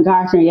board on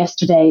Gartner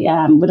yesterday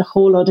with a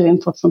whole lot of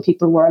input from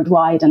people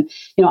worldwide. And,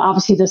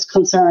 obviously there's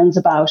concerns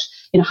about,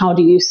 how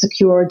do you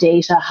secure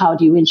data? How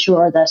do you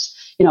ensure that,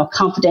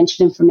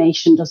 confidential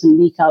information doesn't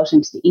leak out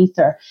into the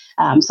ether?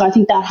 So I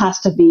think that has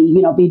to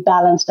be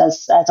balanced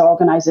as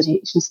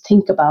organizations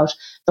think about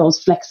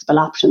those flexible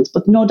options.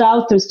 But no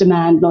doubt there's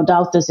demand, no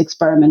doubt there's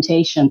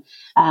experimentation.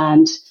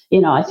 And,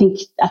 I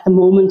think at the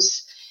moment,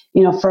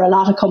 for a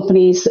lot of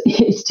companies,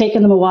 it's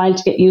taken them a while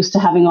to get used to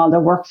having all their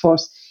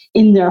workforce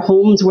in their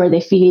homes where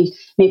they feel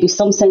maybe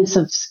some sense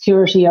of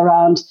security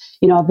around,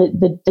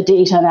 the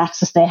data and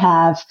access they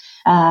have.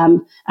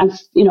 And,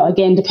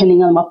 again,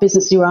 depending on what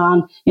business you're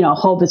on, a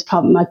hub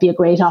might be a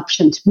great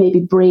option to maybe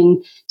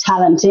bring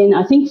talent in.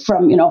 I think for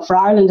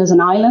Ireland as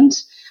an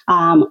island,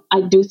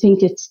 I do think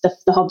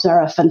the hubs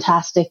are a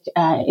fantastic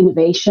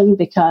innovation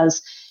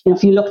because,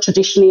 if you look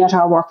traditionally at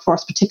our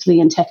workforce,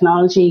 particularly in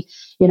technology,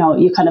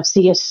 you kind of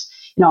see it,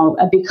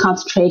 a big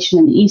concentration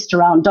in the east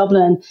around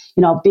Dublin,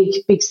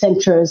 big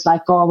centres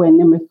like Galway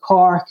and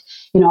Cork.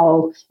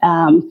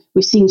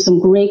 We've seen some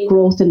great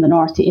growth in the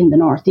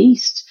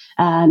northeast.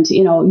 And,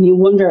 you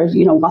wonder,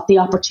 what the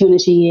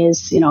opportunity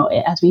is,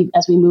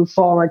 as we move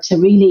forward to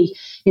really,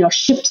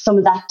 shift some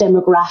of that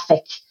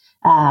demographic,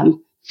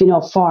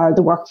 for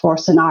the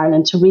workforce in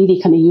Ireland to really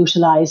kind of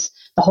utilise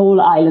the whole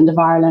island of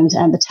Ireland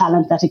and the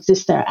talent that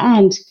exists there,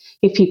 and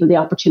give people the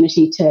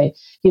opportunity to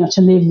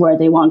live where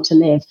they want to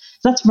live.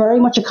 So that's very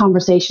much a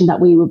conversation that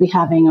we will be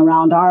having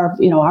around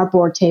our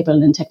board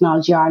table in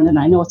Technology Ireland.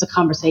 I know it's a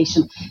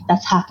conversation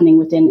that's happening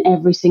within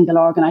every single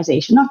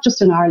organisation, not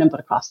just in Ireland, but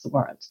across the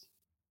world.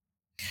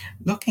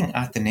 Looking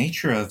at the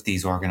nature of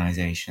these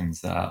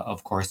organizations,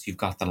 of course, you've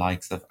got the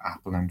likes of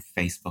Apple and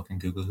Facebook and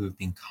Google who've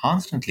been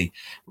constantly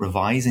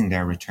revising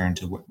their return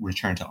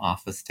to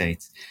office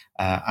dates.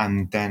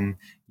 And then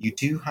you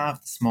do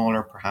have the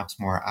smaller, perhaps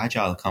more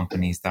agile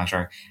companies that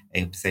are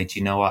able to say, do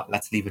you know what,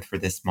 let's leave it for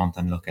this month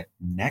and look at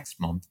next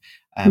month.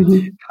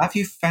 Have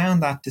you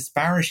found that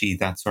disparity,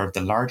 that sort of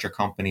the larger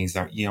companies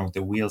are,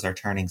 the wheels are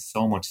turning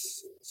so much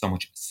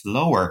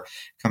slower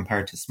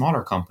compared to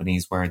smaller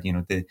companies where,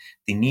 the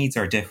needs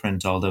are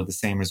different, although the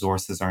same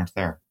resources aren't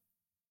there?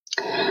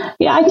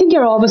 Yeah, I think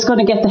you're always going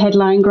to get the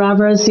headline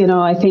grabbers.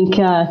 I think,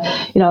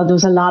 there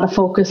was a lot of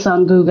focus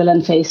on Google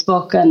and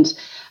Facebook.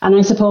 And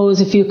I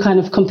suppose if you kind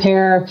of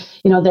compare,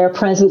 their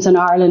presence in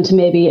Ireland to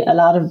maybe a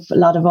lot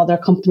of other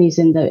companies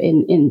in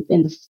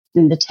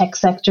the tech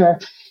sector,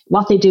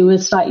 what they do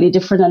is slightly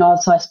different. And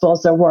also, I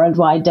suppose, their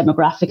worldwide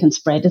demographic and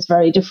spread is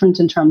very different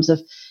in terms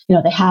of,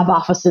 they have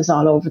offices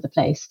all over the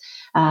place.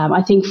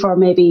 I think for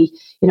maybe,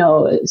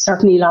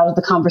 certainly a lot of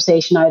the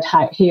conversation I'd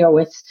hear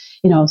with,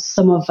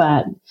 some of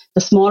the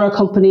smaller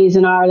companies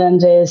in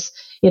Ireland is,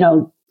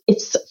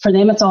 it's for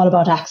them, it's all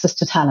about access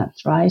to talent,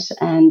 right?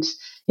 And,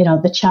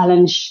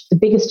 the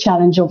biggest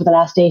challenge over the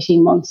last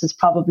 18 months has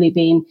probably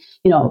been,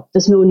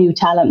 there's no new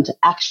talent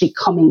actually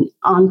coming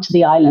onto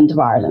the island of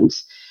Ireland.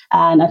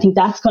 And I think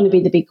that's going to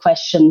be the big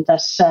question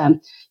that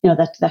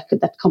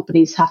that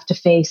companies have to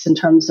face in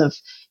terms of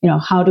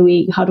how do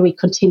we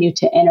continue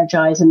to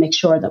energize and make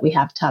sure that we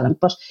have talent.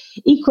 But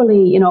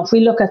equally, if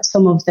we look at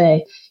some of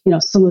the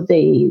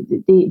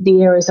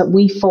areas that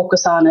we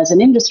focus on as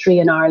an industry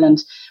in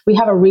Ireland, we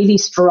have a really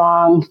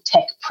strong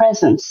tech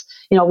presence.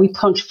 We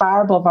punch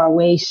far above our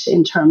weight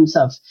in terms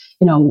of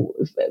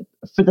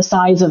for the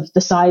size of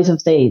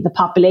the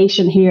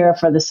population here,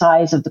 for the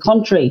size of the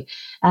country.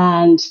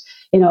 And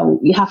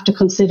you have to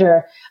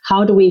consider,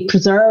 how do we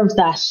preserve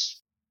that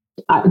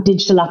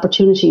digital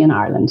opportunity in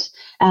Ireland?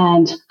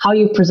 And how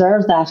you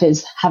preserve that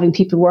is having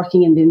people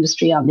working in the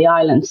industry on the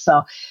island.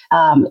 So,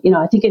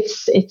 I think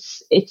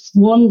it's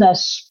one that,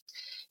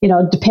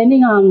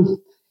 depending on,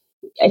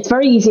 it's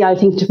very easy, I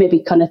think, to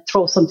maybe kind of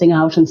throw something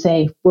out and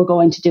say, we're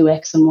going to do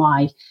X and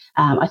Y.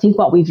 I think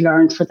what we've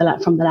learned from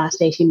the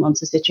last 18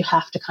 months is that you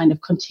have to kind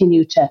of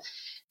continue to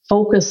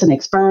focus and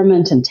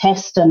experiment and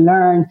test and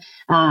learn,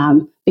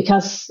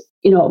 because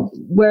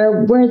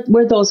where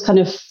those kind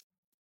of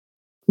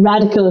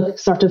radical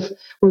sort of,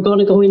 we're going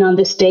to go in on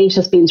this date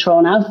has been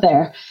thrown out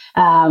there,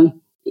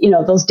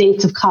 those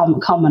dates have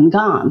come and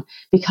gone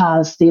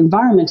because the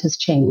environment has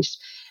changed.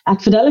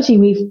 At Fidelity,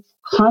 we've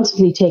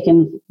constantly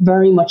taken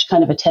very much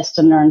kind of a test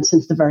and learn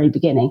since the very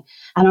beginning.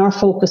 And our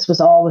focus was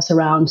always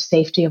around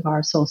safety of our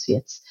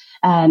associates.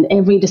 And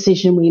every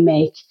decision we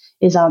make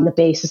is on the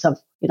basis of,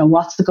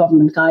 what's the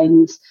government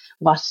guidance,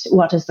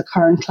 what is the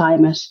current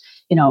climate,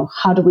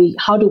 how do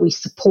we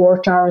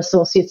support our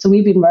associates? So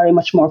we've been very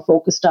much more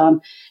focused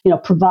on,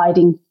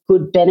 providing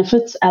good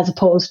benefits as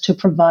opposed to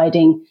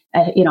providing,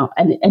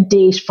 a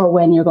date for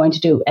when you're going to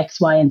do X,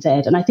 Y, and Z.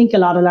 And I think a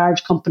lot of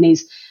large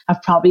companies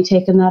have probably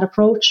taken that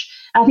approach.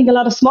 I think a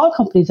lot of small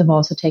companies have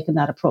also taken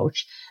that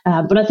approach.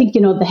 But I think,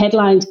 the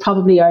headlines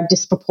probably are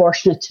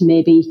disproportionate to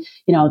maybe,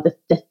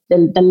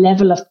 the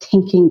level of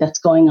thinking that's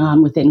going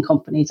on within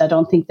companies. I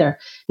don't think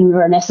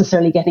we're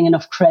necessarily getting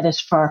enough credit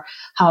for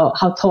how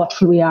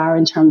thoughtful we are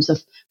in terms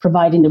of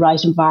providing the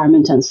right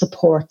environment and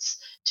supports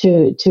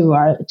to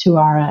our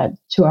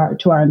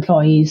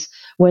employees,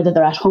 whether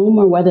they're at home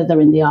or whether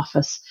they're in the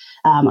office.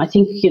 I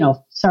think,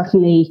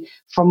 certainly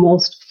for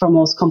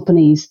most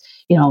companies,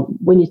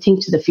 when you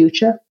think to the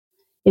future,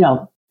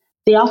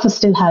 the office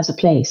still has a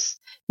place.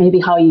 Maybe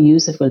how you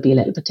use it will be a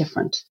little bit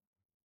different.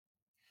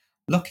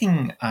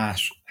 Looking at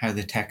how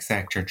the tech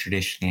sector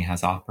traditionally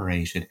has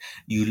operated,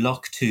 you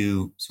look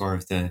to sort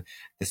of the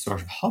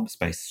sort of hub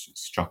space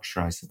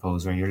structure, I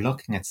suppose, where you're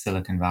looking at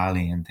Silicon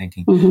Valley and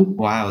thinking,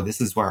 wow, this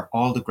is where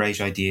all the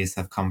great ideas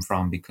have come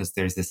from, because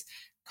there's this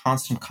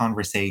constant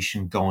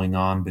conversation going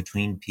on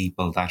between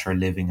people that are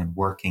living and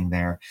working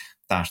there.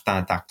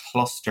 That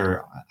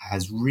cluster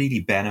has really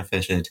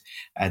benefited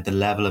the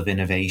level of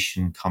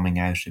innovation coming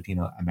out of,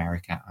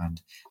 America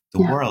and the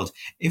world.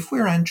 If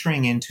we're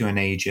entering into an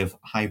age of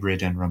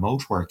hybrid and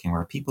remote working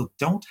where people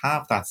don't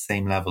have that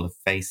same level of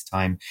face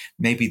time,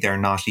 maybe they're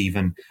not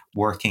even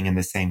working in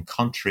the same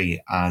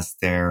country as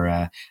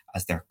their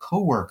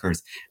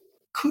co-workers,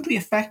 could we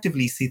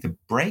effectively see the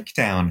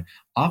breakdown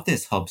of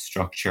this hub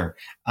structure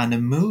and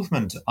a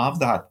movement of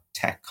that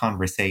tech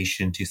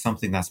conversation to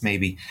something that's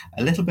maybe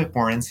a little bit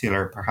more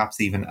insular, perhaps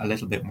even a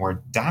little bit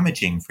more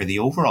damaging for the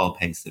overall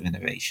pace of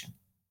innovation?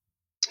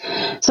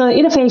 So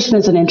innovation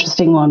is an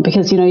interesting one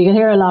because, you can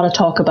hear a lot of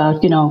talk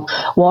about,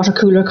 water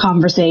cooler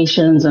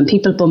conversations and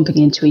people bumping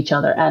into each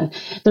other. And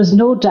there's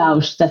no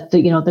doubt that,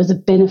 there's a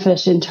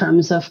benefit in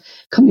terms of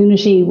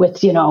community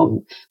with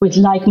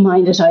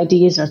like-minded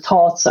ideas or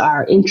thoughts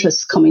or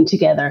interests coming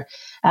together.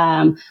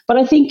 But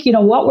I think,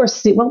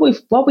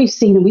 what we've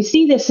seen, and we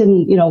see this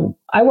in,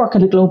 I work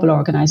in a global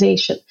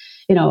organization,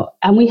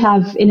 and we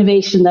have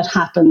innovation that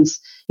happens,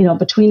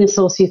 between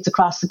associates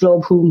across the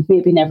globe who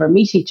maybe never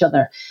meet each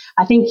other.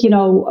 I think,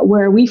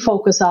 where we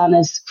focus on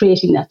is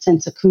creating that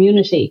sense of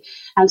community.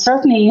 And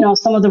certainly,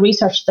 some of the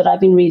research that I've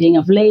been reading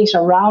of late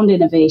around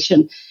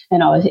innovation,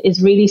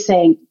 is really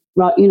saying,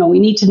 we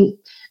need to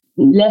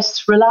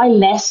rely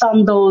less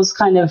on those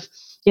kind of,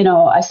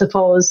 I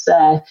suppose,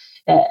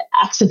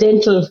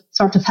 accidental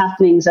sort of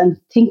happenings and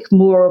think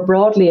more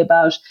broadly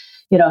about,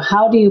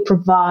 how do you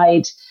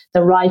provide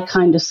the right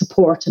kind of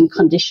support and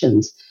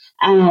conditions?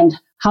 And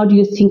how do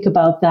you think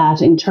about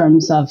that in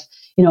terms of,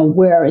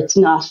 where it's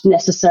not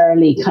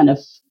necessarily kind of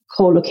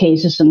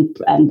co-located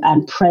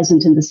and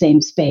present in the same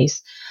space?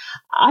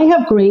 I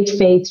have great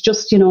faith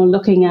just,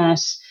 looking at,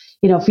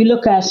 if you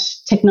look at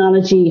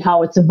technology,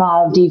 how it's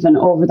evolved even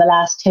over the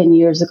last 10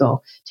 years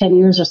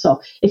or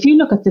so, if you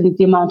look at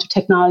the amount of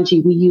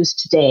technology we use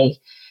today,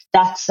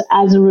 that's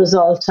as a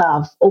result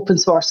of open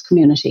source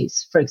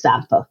communities, for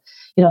example.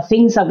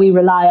 Things that we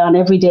rely on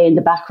every day in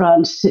the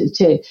background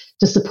to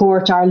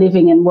support our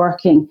living and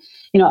working.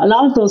 A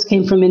lot of those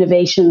came from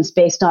innovations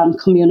based on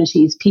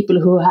communities, people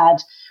who had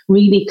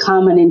really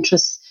common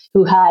interests,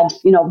 who had,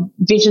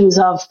 visions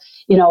of,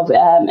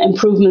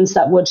 improvements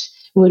that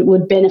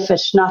would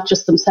benefit not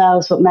just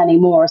themselves, but many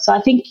more. So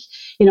I think,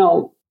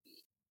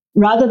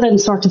 rather than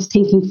sort of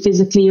thinking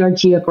physically or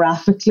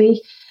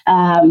geographically,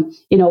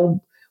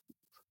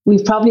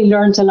 we've probably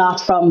learned a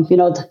lot from,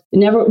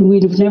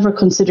 we've never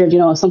considered,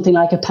 something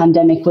like a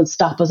pandemic would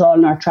stop us all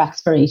in our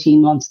tracks for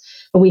 18 months.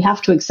 But we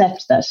have to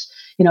accept that,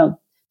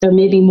 there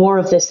may be more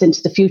of this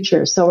into the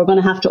future. So we're going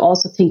to have to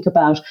also think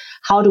about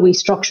how do we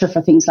structure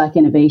for things like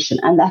innovation.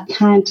 And that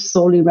can't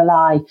solely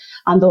rely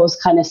on those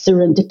kind of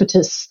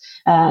serendipitous,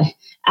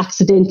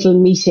 accidental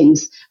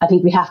meetings. I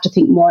think we have to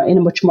think more in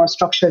a much more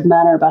structured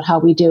manner about how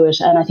we do it.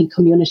 And I think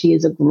community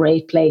is a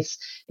great place,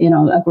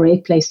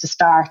 to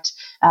start.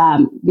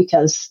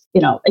 Because,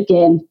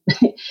 again,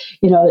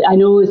 I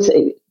know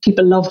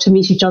people love to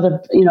meet each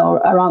other,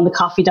 around the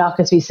coffee dock,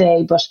 as we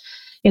say, but,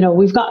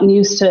 we've gotten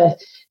used to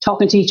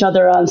talking to each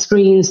other on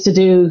screens to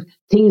do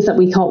things that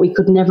we thought we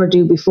could never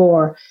do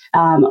before.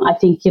 I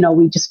think,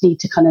 we just need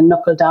to kind of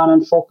knuckle down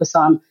and focus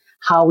on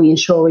how we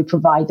ensure we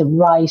provide the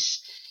right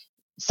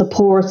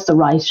supports, the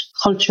right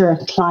culture,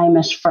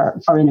 climate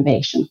for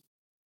innovation.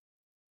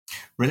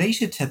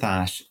 Related to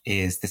that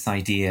is this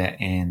idea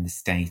in the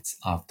States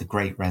of the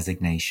Great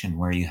Resignation,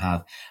 where you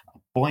have a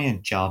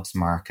buoyant jobs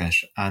market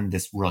and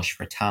this rush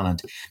for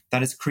talent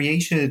that has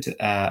created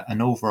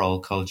an overall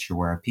culture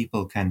where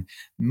people can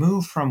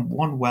move from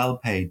one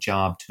well-paid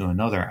job to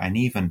another, and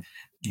even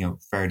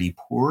fairly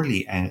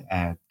poorly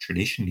and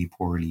traditionally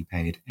poorly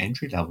paid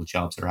entry-level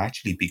jobs are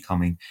actually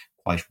becoming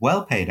quite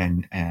well-paid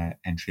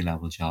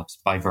entry-level jobs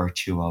by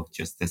virtue of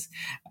just this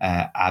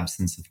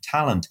absence of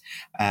talent.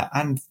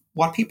 And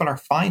what people are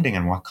finding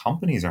and what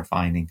companies are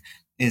finding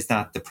is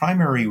that the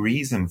primary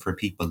reason for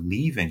people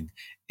leaving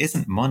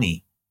isn't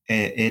money.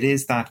 It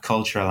is that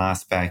cultural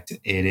aspect.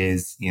 It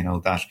is,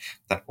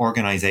 that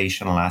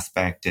organizational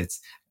aspect.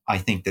 It's, I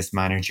think this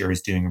manager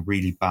is doing a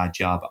really bad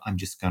job. I'm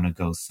just going to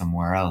go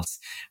somewhere else.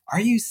 Are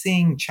you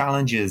seeing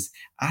challenges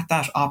at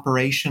that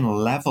operational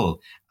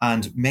level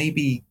and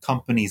maybe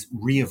companies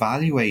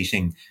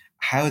reevaluating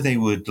how they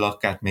would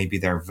look at maybe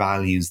their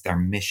values, their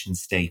mission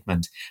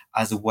statement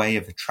as a way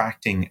of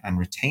attracting and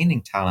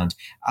retaining talent,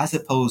 as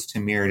opposed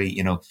to merely,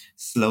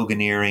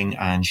 sloganeering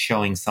and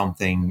showing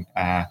something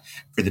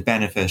for the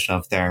benefit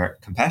of their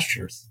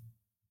competitors?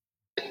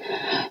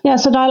 Yeah,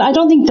 so Niall, I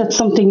don't think that's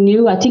something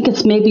new. I think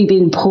it's maybe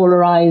been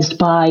polarized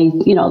by,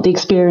 the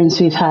experience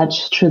we've had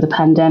through the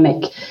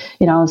pandemic.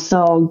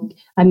 So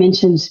I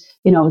mentioned,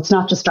 it's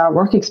not just our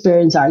work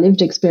experience, our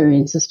lived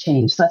experience has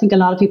changed. So I think a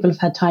lot of people have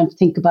had time to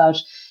think about,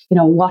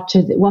 what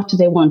do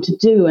they want to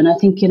do? And I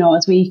think,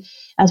 as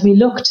we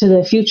look to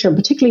the future,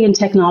 particularly in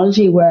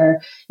technology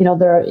where,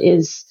 there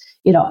is,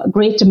 a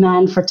great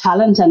demand for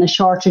talent and a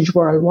shortage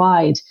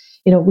worldwide,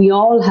 we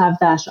all have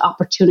that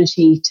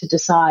opportunity to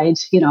decide,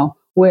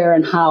 where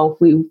and how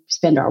we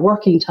spend our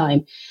working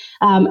time.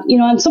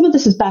 And some of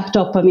this is backed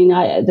up. I mean,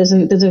 there's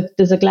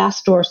a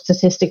Glassdoor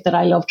statistic that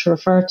I love to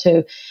refer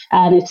to,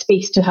 and it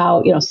speaks to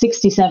how,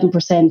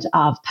 67%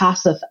 of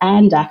passive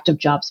and active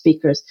job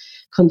seekers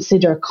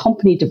consider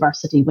company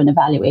diversity when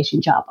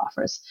evaluating job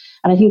offers.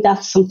 And I think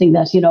that's something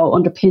that,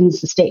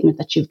 underpins the statement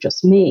that you've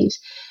just made.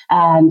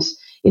 And,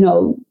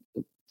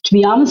 to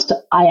be honest,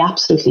 I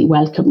absolutely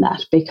welcome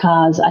that,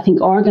 because I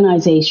think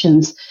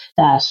organizations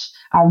that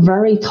are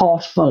very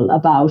thoughtful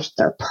about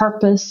their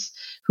purpose,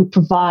 who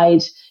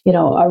provide,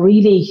 a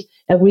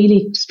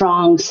really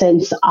strong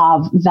sense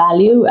of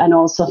value, and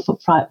also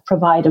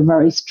provide a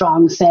very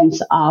strong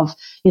sense of,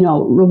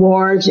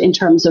 reward in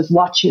terms of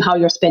how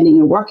you're spending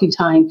your working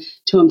time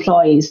to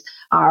employees,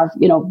 are,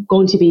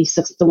 going to be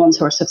the ones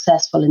who are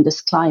successful in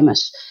this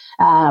climate.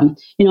 And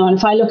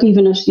if I look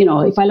even at,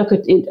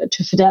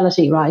 to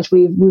Fidelity, right,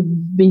 we've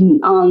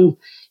been on,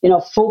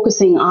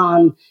 focusing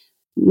on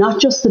not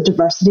just the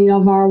diversity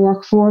of our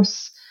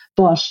workforce,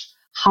 but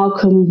how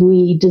can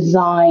we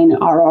design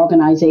our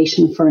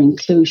organization for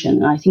inclusion?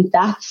 And I think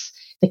that's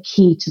the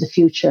key to the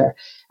future.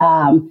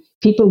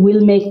 People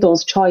will make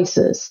those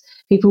choices.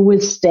 People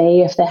will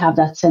stay if they have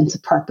that sense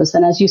of purpose.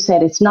 And as you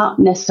said, it's not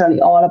necessarily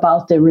all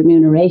about the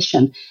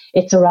remuneration.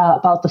 It's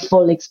about the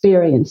full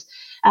experience.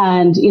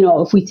 And,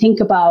 if we think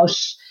about,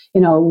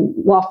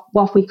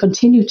 what we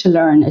continue to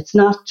learn, it's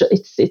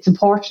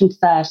important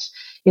that,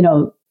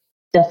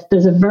 that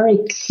there's a very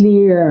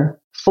clear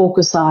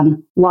focus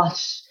on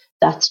what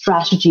that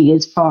strategy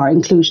is for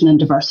inclusion and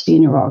diversity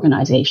in your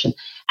organization.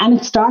 And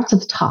it starts at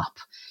the top.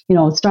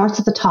 It starts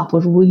at the top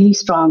with really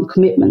strong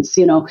commitments.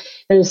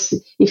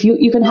 If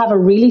you can have a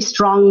really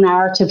strong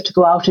narrative to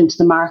go out into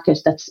the market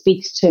that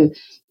speaks to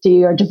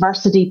your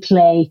diversity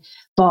play,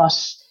 but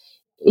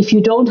if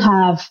you don't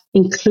have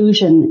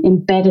inclusion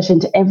embedded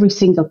into every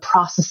single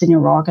process in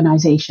your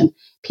organization,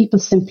 people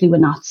simply will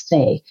not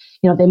stay.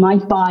 They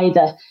might buy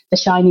the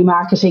shiny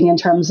marketing in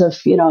terms of,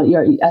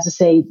 as I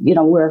say,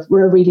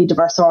 we're a really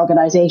diverse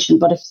organization.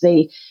 But if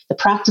the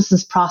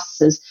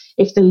processes,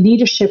 if the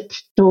leadership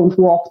don't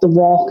walk the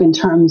walk in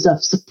terms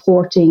of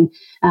supporting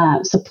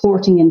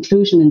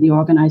inclusion in the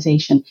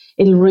organization,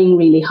 it'll ring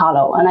really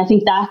hollow. And I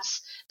think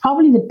that's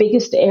probably the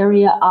biggest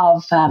area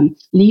of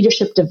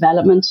leadership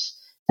development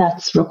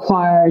that's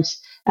required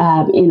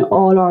in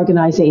all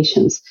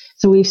organizations.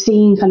 So we've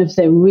seen kind of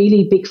the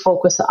really big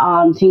focus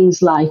on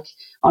things like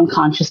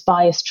unconscious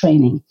bias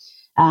training.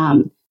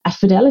 At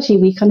Fidelity,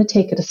 we kind of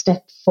take it a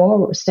step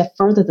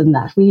further than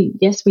that.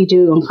 We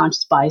do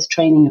unconscious bias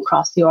training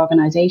across the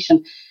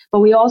organization, but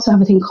we also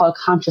have a thing called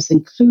conscious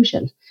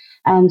inclusion.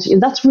 And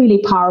that's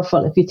really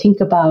powerful if you think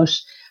about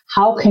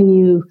how can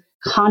you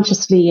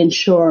consciously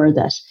ensure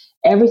that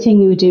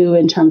everything you do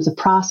in terms of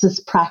process,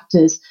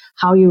 practice,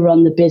 how you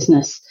run the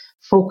business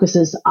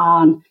focuses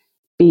on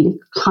being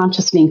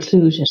consciously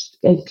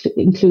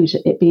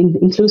being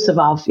inclusive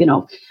of,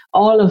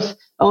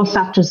 all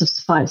factors of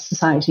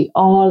society,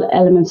 all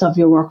elements of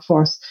your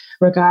workforce,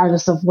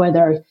 regardless of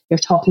whether you're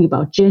talking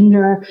about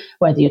gender,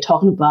 whether you're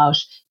talking about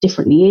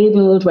differently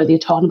abled, whether you're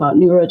talking about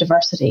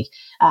neurodiversity.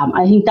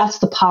 I think that's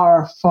the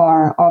power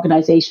for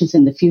organizations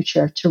in the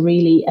future to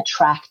really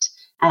attract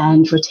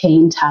and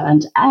retain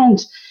talent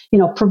and,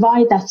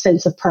 provide that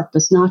sense of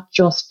purpose, not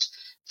just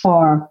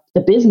for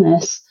the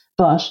business,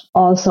 but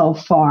also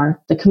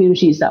for the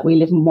communities that we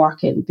live and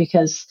work in.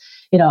 Because,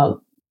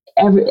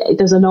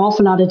 there's an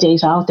awful lot of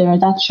data out there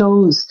that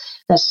shows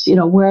that,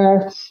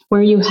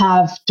 where you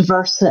have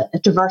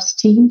diverse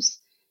teams,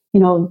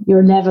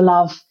 your level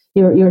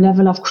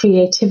of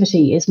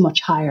creativity is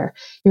much higher.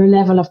 Your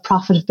level of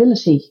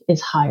profitability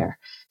is higher.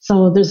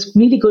 So there's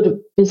really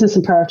good business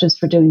imperatives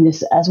for doing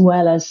this, as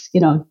well as,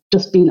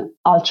 just being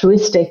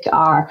altruistic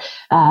or,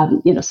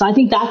 so I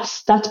think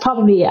that's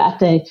probably at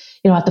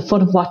the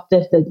foot of what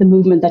the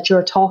movement that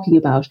you're talking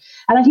about.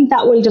 And I think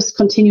that will just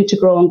continue to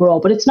grow and grow,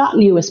 but it's not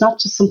new. It's not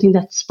just something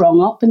that's sprung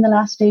up in the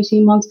last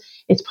 18 months.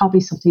 It's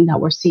probably something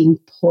that we're seeing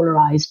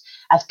polarized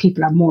as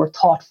people are more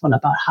thoughtful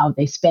about how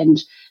they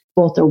spend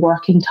both their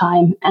working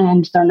time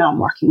and their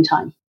non-working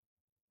time.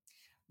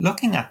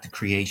 Looking at the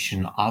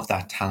creation of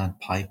that talent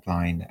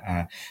pipeline,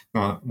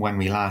 when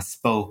we last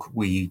spoke,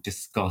 we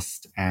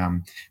discussed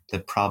the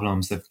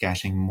problems of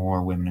getting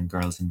more women and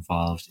girls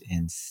involved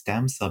in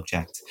STEM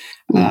subjects.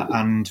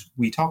 And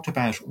we talked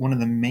about one of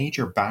the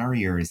major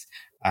barriers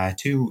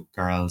to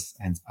girls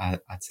and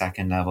at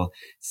second level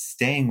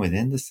staying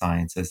within the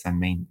sciences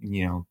and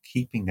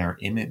keeping their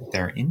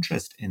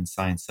interest in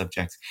science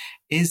subjects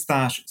is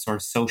that sort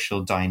of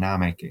social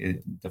dynamic,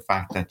 the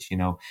fact that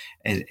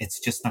it's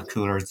just not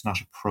cool, or it's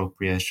not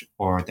appropriate,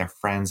 or their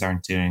friends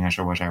aren't doing it,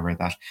 or whatever,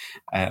 that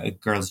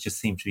girls just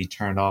seem to be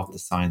turned off the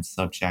science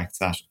subjects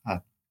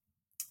at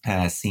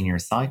senior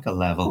cycle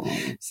level.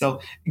 So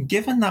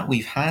given that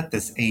we've had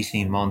this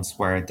 18 months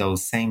where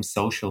those same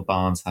social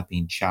bonds have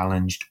been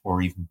challenged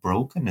or even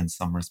broken in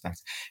some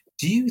respects,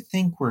 do you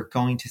think we're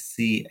going to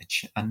see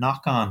a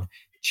knock-on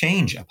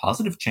change, a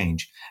positive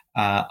change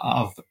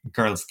of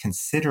girls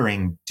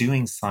considering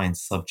doing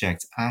science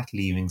subjects at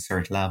Leaving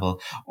Cert level?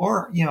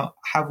 Or,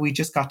 have we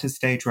just got to a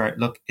stage where,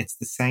 look, it's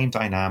the same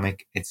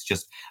dynamic, it's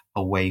just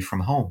away from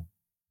home?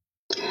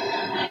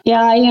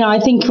 Yeah, I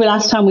think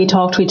last time we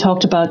talked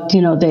about,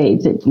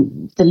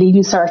 the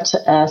Leaving Cert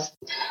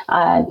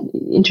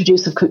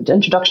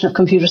introduction of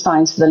computer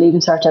science to the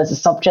Leaving Cert as a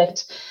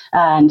subject,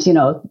 and,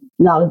 a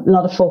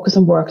lot of focus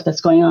and work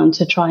that's going on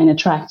to try and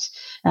attract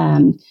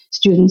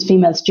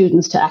female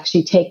students to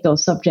actually take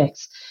those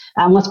subjects.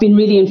 And what's been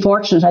really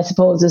unfortunate, I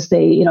suppose, is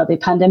the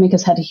pandemic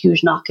has had a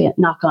huge knock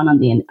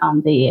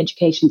on the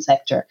education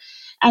sector.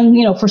 And,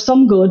 for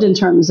some good in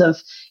terms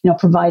of,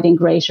 providing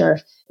greater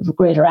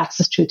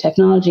access to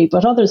technology,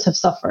 but others have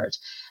suffered.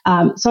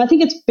 So I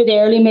think it's a bit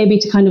early maybe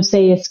to kind of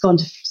say it's going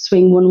to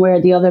swing one way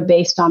or the other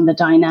based on the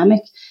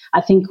dynamic.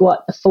 I think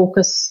what the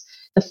focus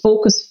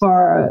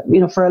for,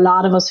 for a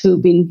lot of us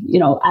who've been,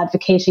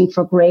 advocating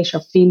for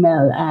greater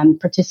female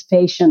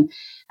participation,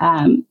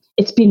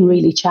 it's been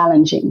really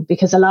challenging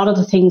because a lot of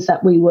the things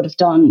that we would have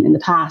done in the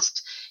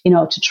past,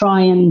 to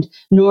try and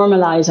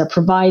normalize or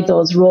provide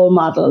those role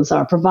models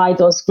or provide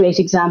those great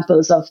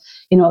examples of,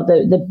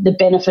 the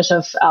benefit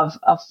of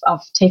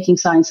taking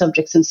science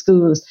subjects in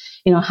schools,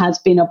 has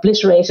been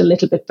obliterated a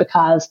little bit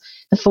because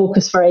the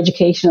focus for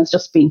education has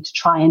just been to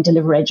try and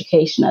deliver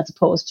education as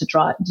opposed to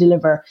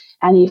deliver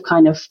any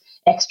kind of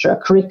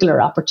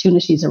extracurricular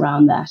opportunities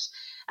around that.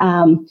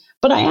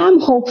 But I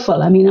am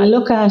hopeful. I mean, I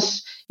look at,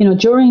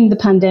 during the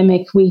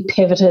pandemic, we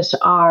pivoted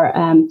our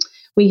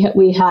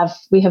we have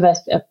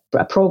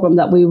a program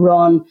that we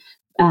run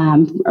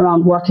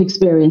around work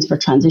experience for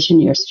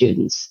transition year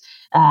students.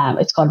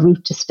 It's called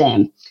Route to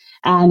STEM.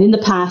 And in the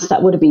past,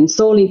 that would have been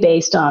solely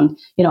based on,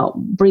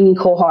 bringing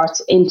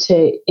cohorts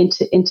into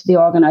the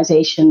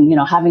organization,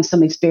 having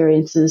some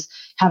experiences,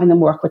 having them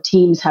work with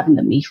teams, having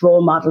them meet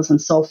role models and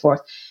so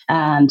forth.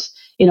 And,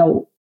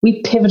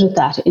 we pivoted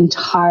that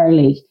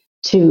entirely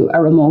to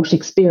a remote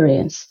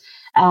experience.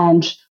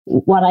 And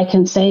what I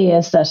can say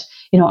is that,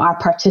 our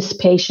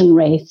participation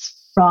rates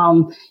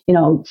from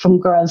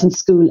girls in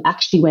school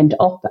actually went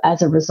up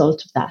as a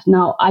result of that.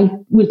 Now, I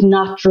would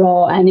not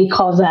draw any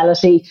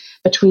causality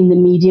between the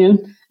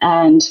median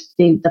and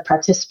the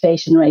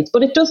participation rates,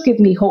 but it does give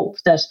me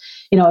hope that,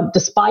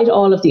 despite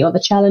all of the other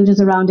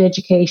challenges around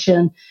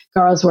education,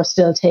 girls were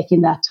still taking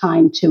that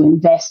time to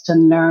invest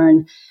and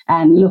learn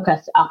and look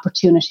at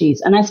opportunities.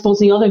 And I suppose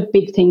the other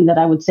big thing that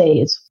I would say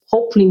is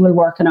hopefully will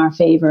work in our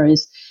favor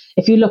is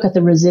if you look at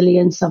the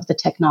resilience of the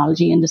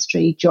technology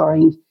industry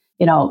during,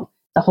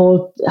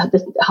 how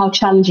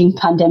challenging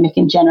pandemic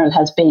in general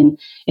has been,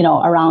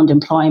 around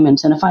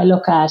employment. And if I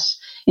look at,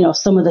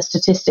 some of the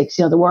statistics,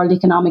 the World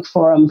Economic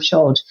Forum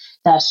showed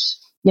that,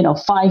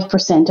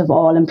 5% of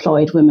all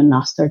employed women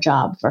lost their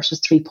job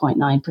versus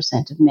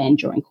 3.9% of men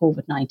during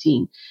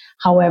COVID-19.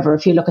 However,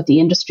 if you look at the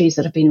industries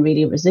that have been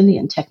really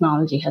resilient,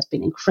 technology has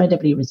been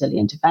incredibly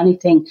resilient. If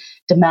anything,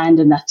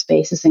 demand in that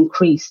space has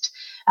increased.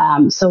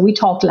 So we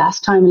talked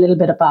last time a little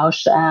bit about,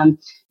 the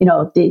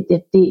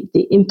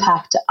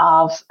impact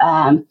of,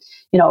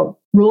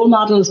 role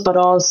models, but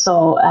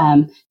also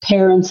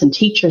parents and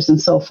teachers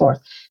and so forth.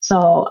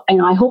 So,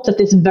 I hope that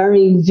this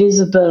very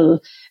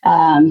visible,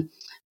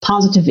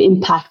 positive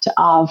impact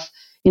of,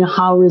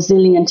 how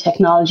resilient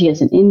technology as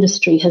an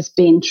industry has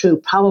been through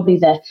probably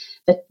the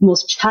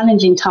most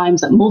challenging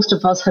times that most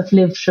of us have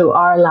lived through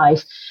our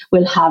life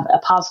will have a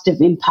positive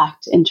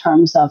impact in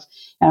terms of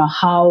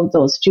how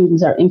those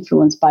students are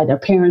influenced by their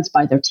parents,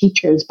 by their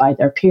teachers, by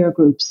their peer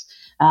groups.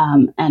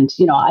 And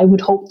I would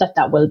hope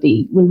that will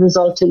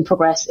result in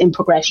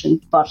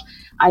progression. But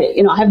I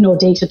have no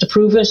data to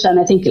prove it, and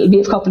I think it'll be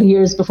a couple of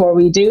years before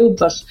we do.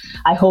 But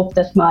I hope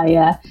that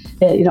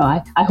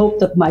I hope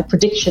that my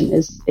prediction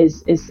is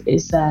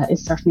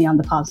certainly on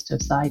the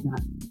positive side now.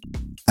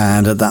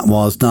 And that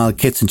was Niall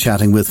Kitson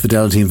chatting with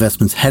Fidelity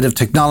Investments Head of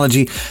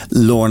Technology,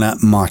 Lorna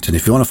Martyn.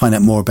 If you want to find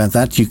out more about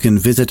that, you can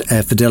visit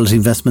Fidelity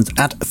Investments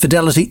at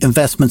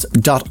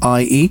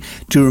fidelityinvestments.ie.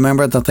 Do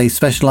remember that they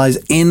specialise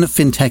in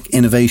fintech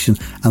innovation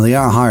and they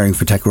are hiring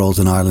for tech roles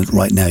in Ireland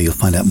right now. You'll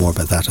find out more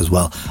about that as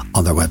well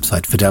on their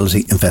website,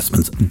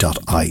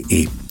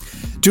 fidelityinvestments.ie.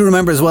 Do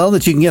remember as well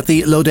that you can get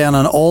the lowdown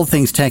on all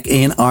things tech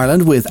in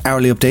Ireland with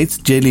hourly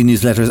updates, daily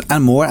newsletters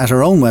and more at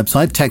our own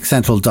website,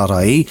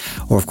 techcentral.ie,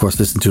 or of course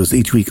listen to us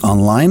each week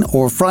online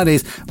or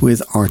Fridays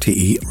with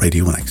RTE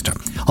Radio 1 Extra.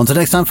 Until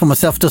next time, from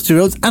myself, Dusty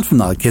Rhodes, and from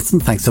Niall Kitson,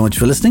 thanks so much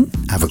for listening.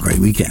 Have a great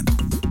weekend.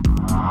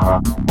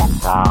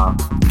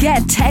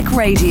 Get Tech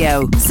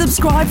Radio.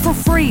 Subscribe for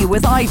free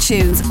with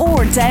iTunes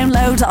or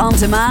download on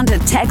demand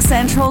at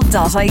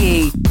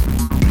techcentral.ie.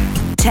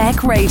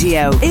 Tech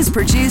Radio is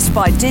produced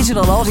by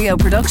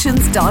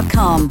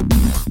digitalaudioproductions.com.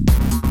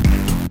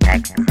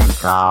 Tech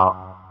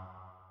Central.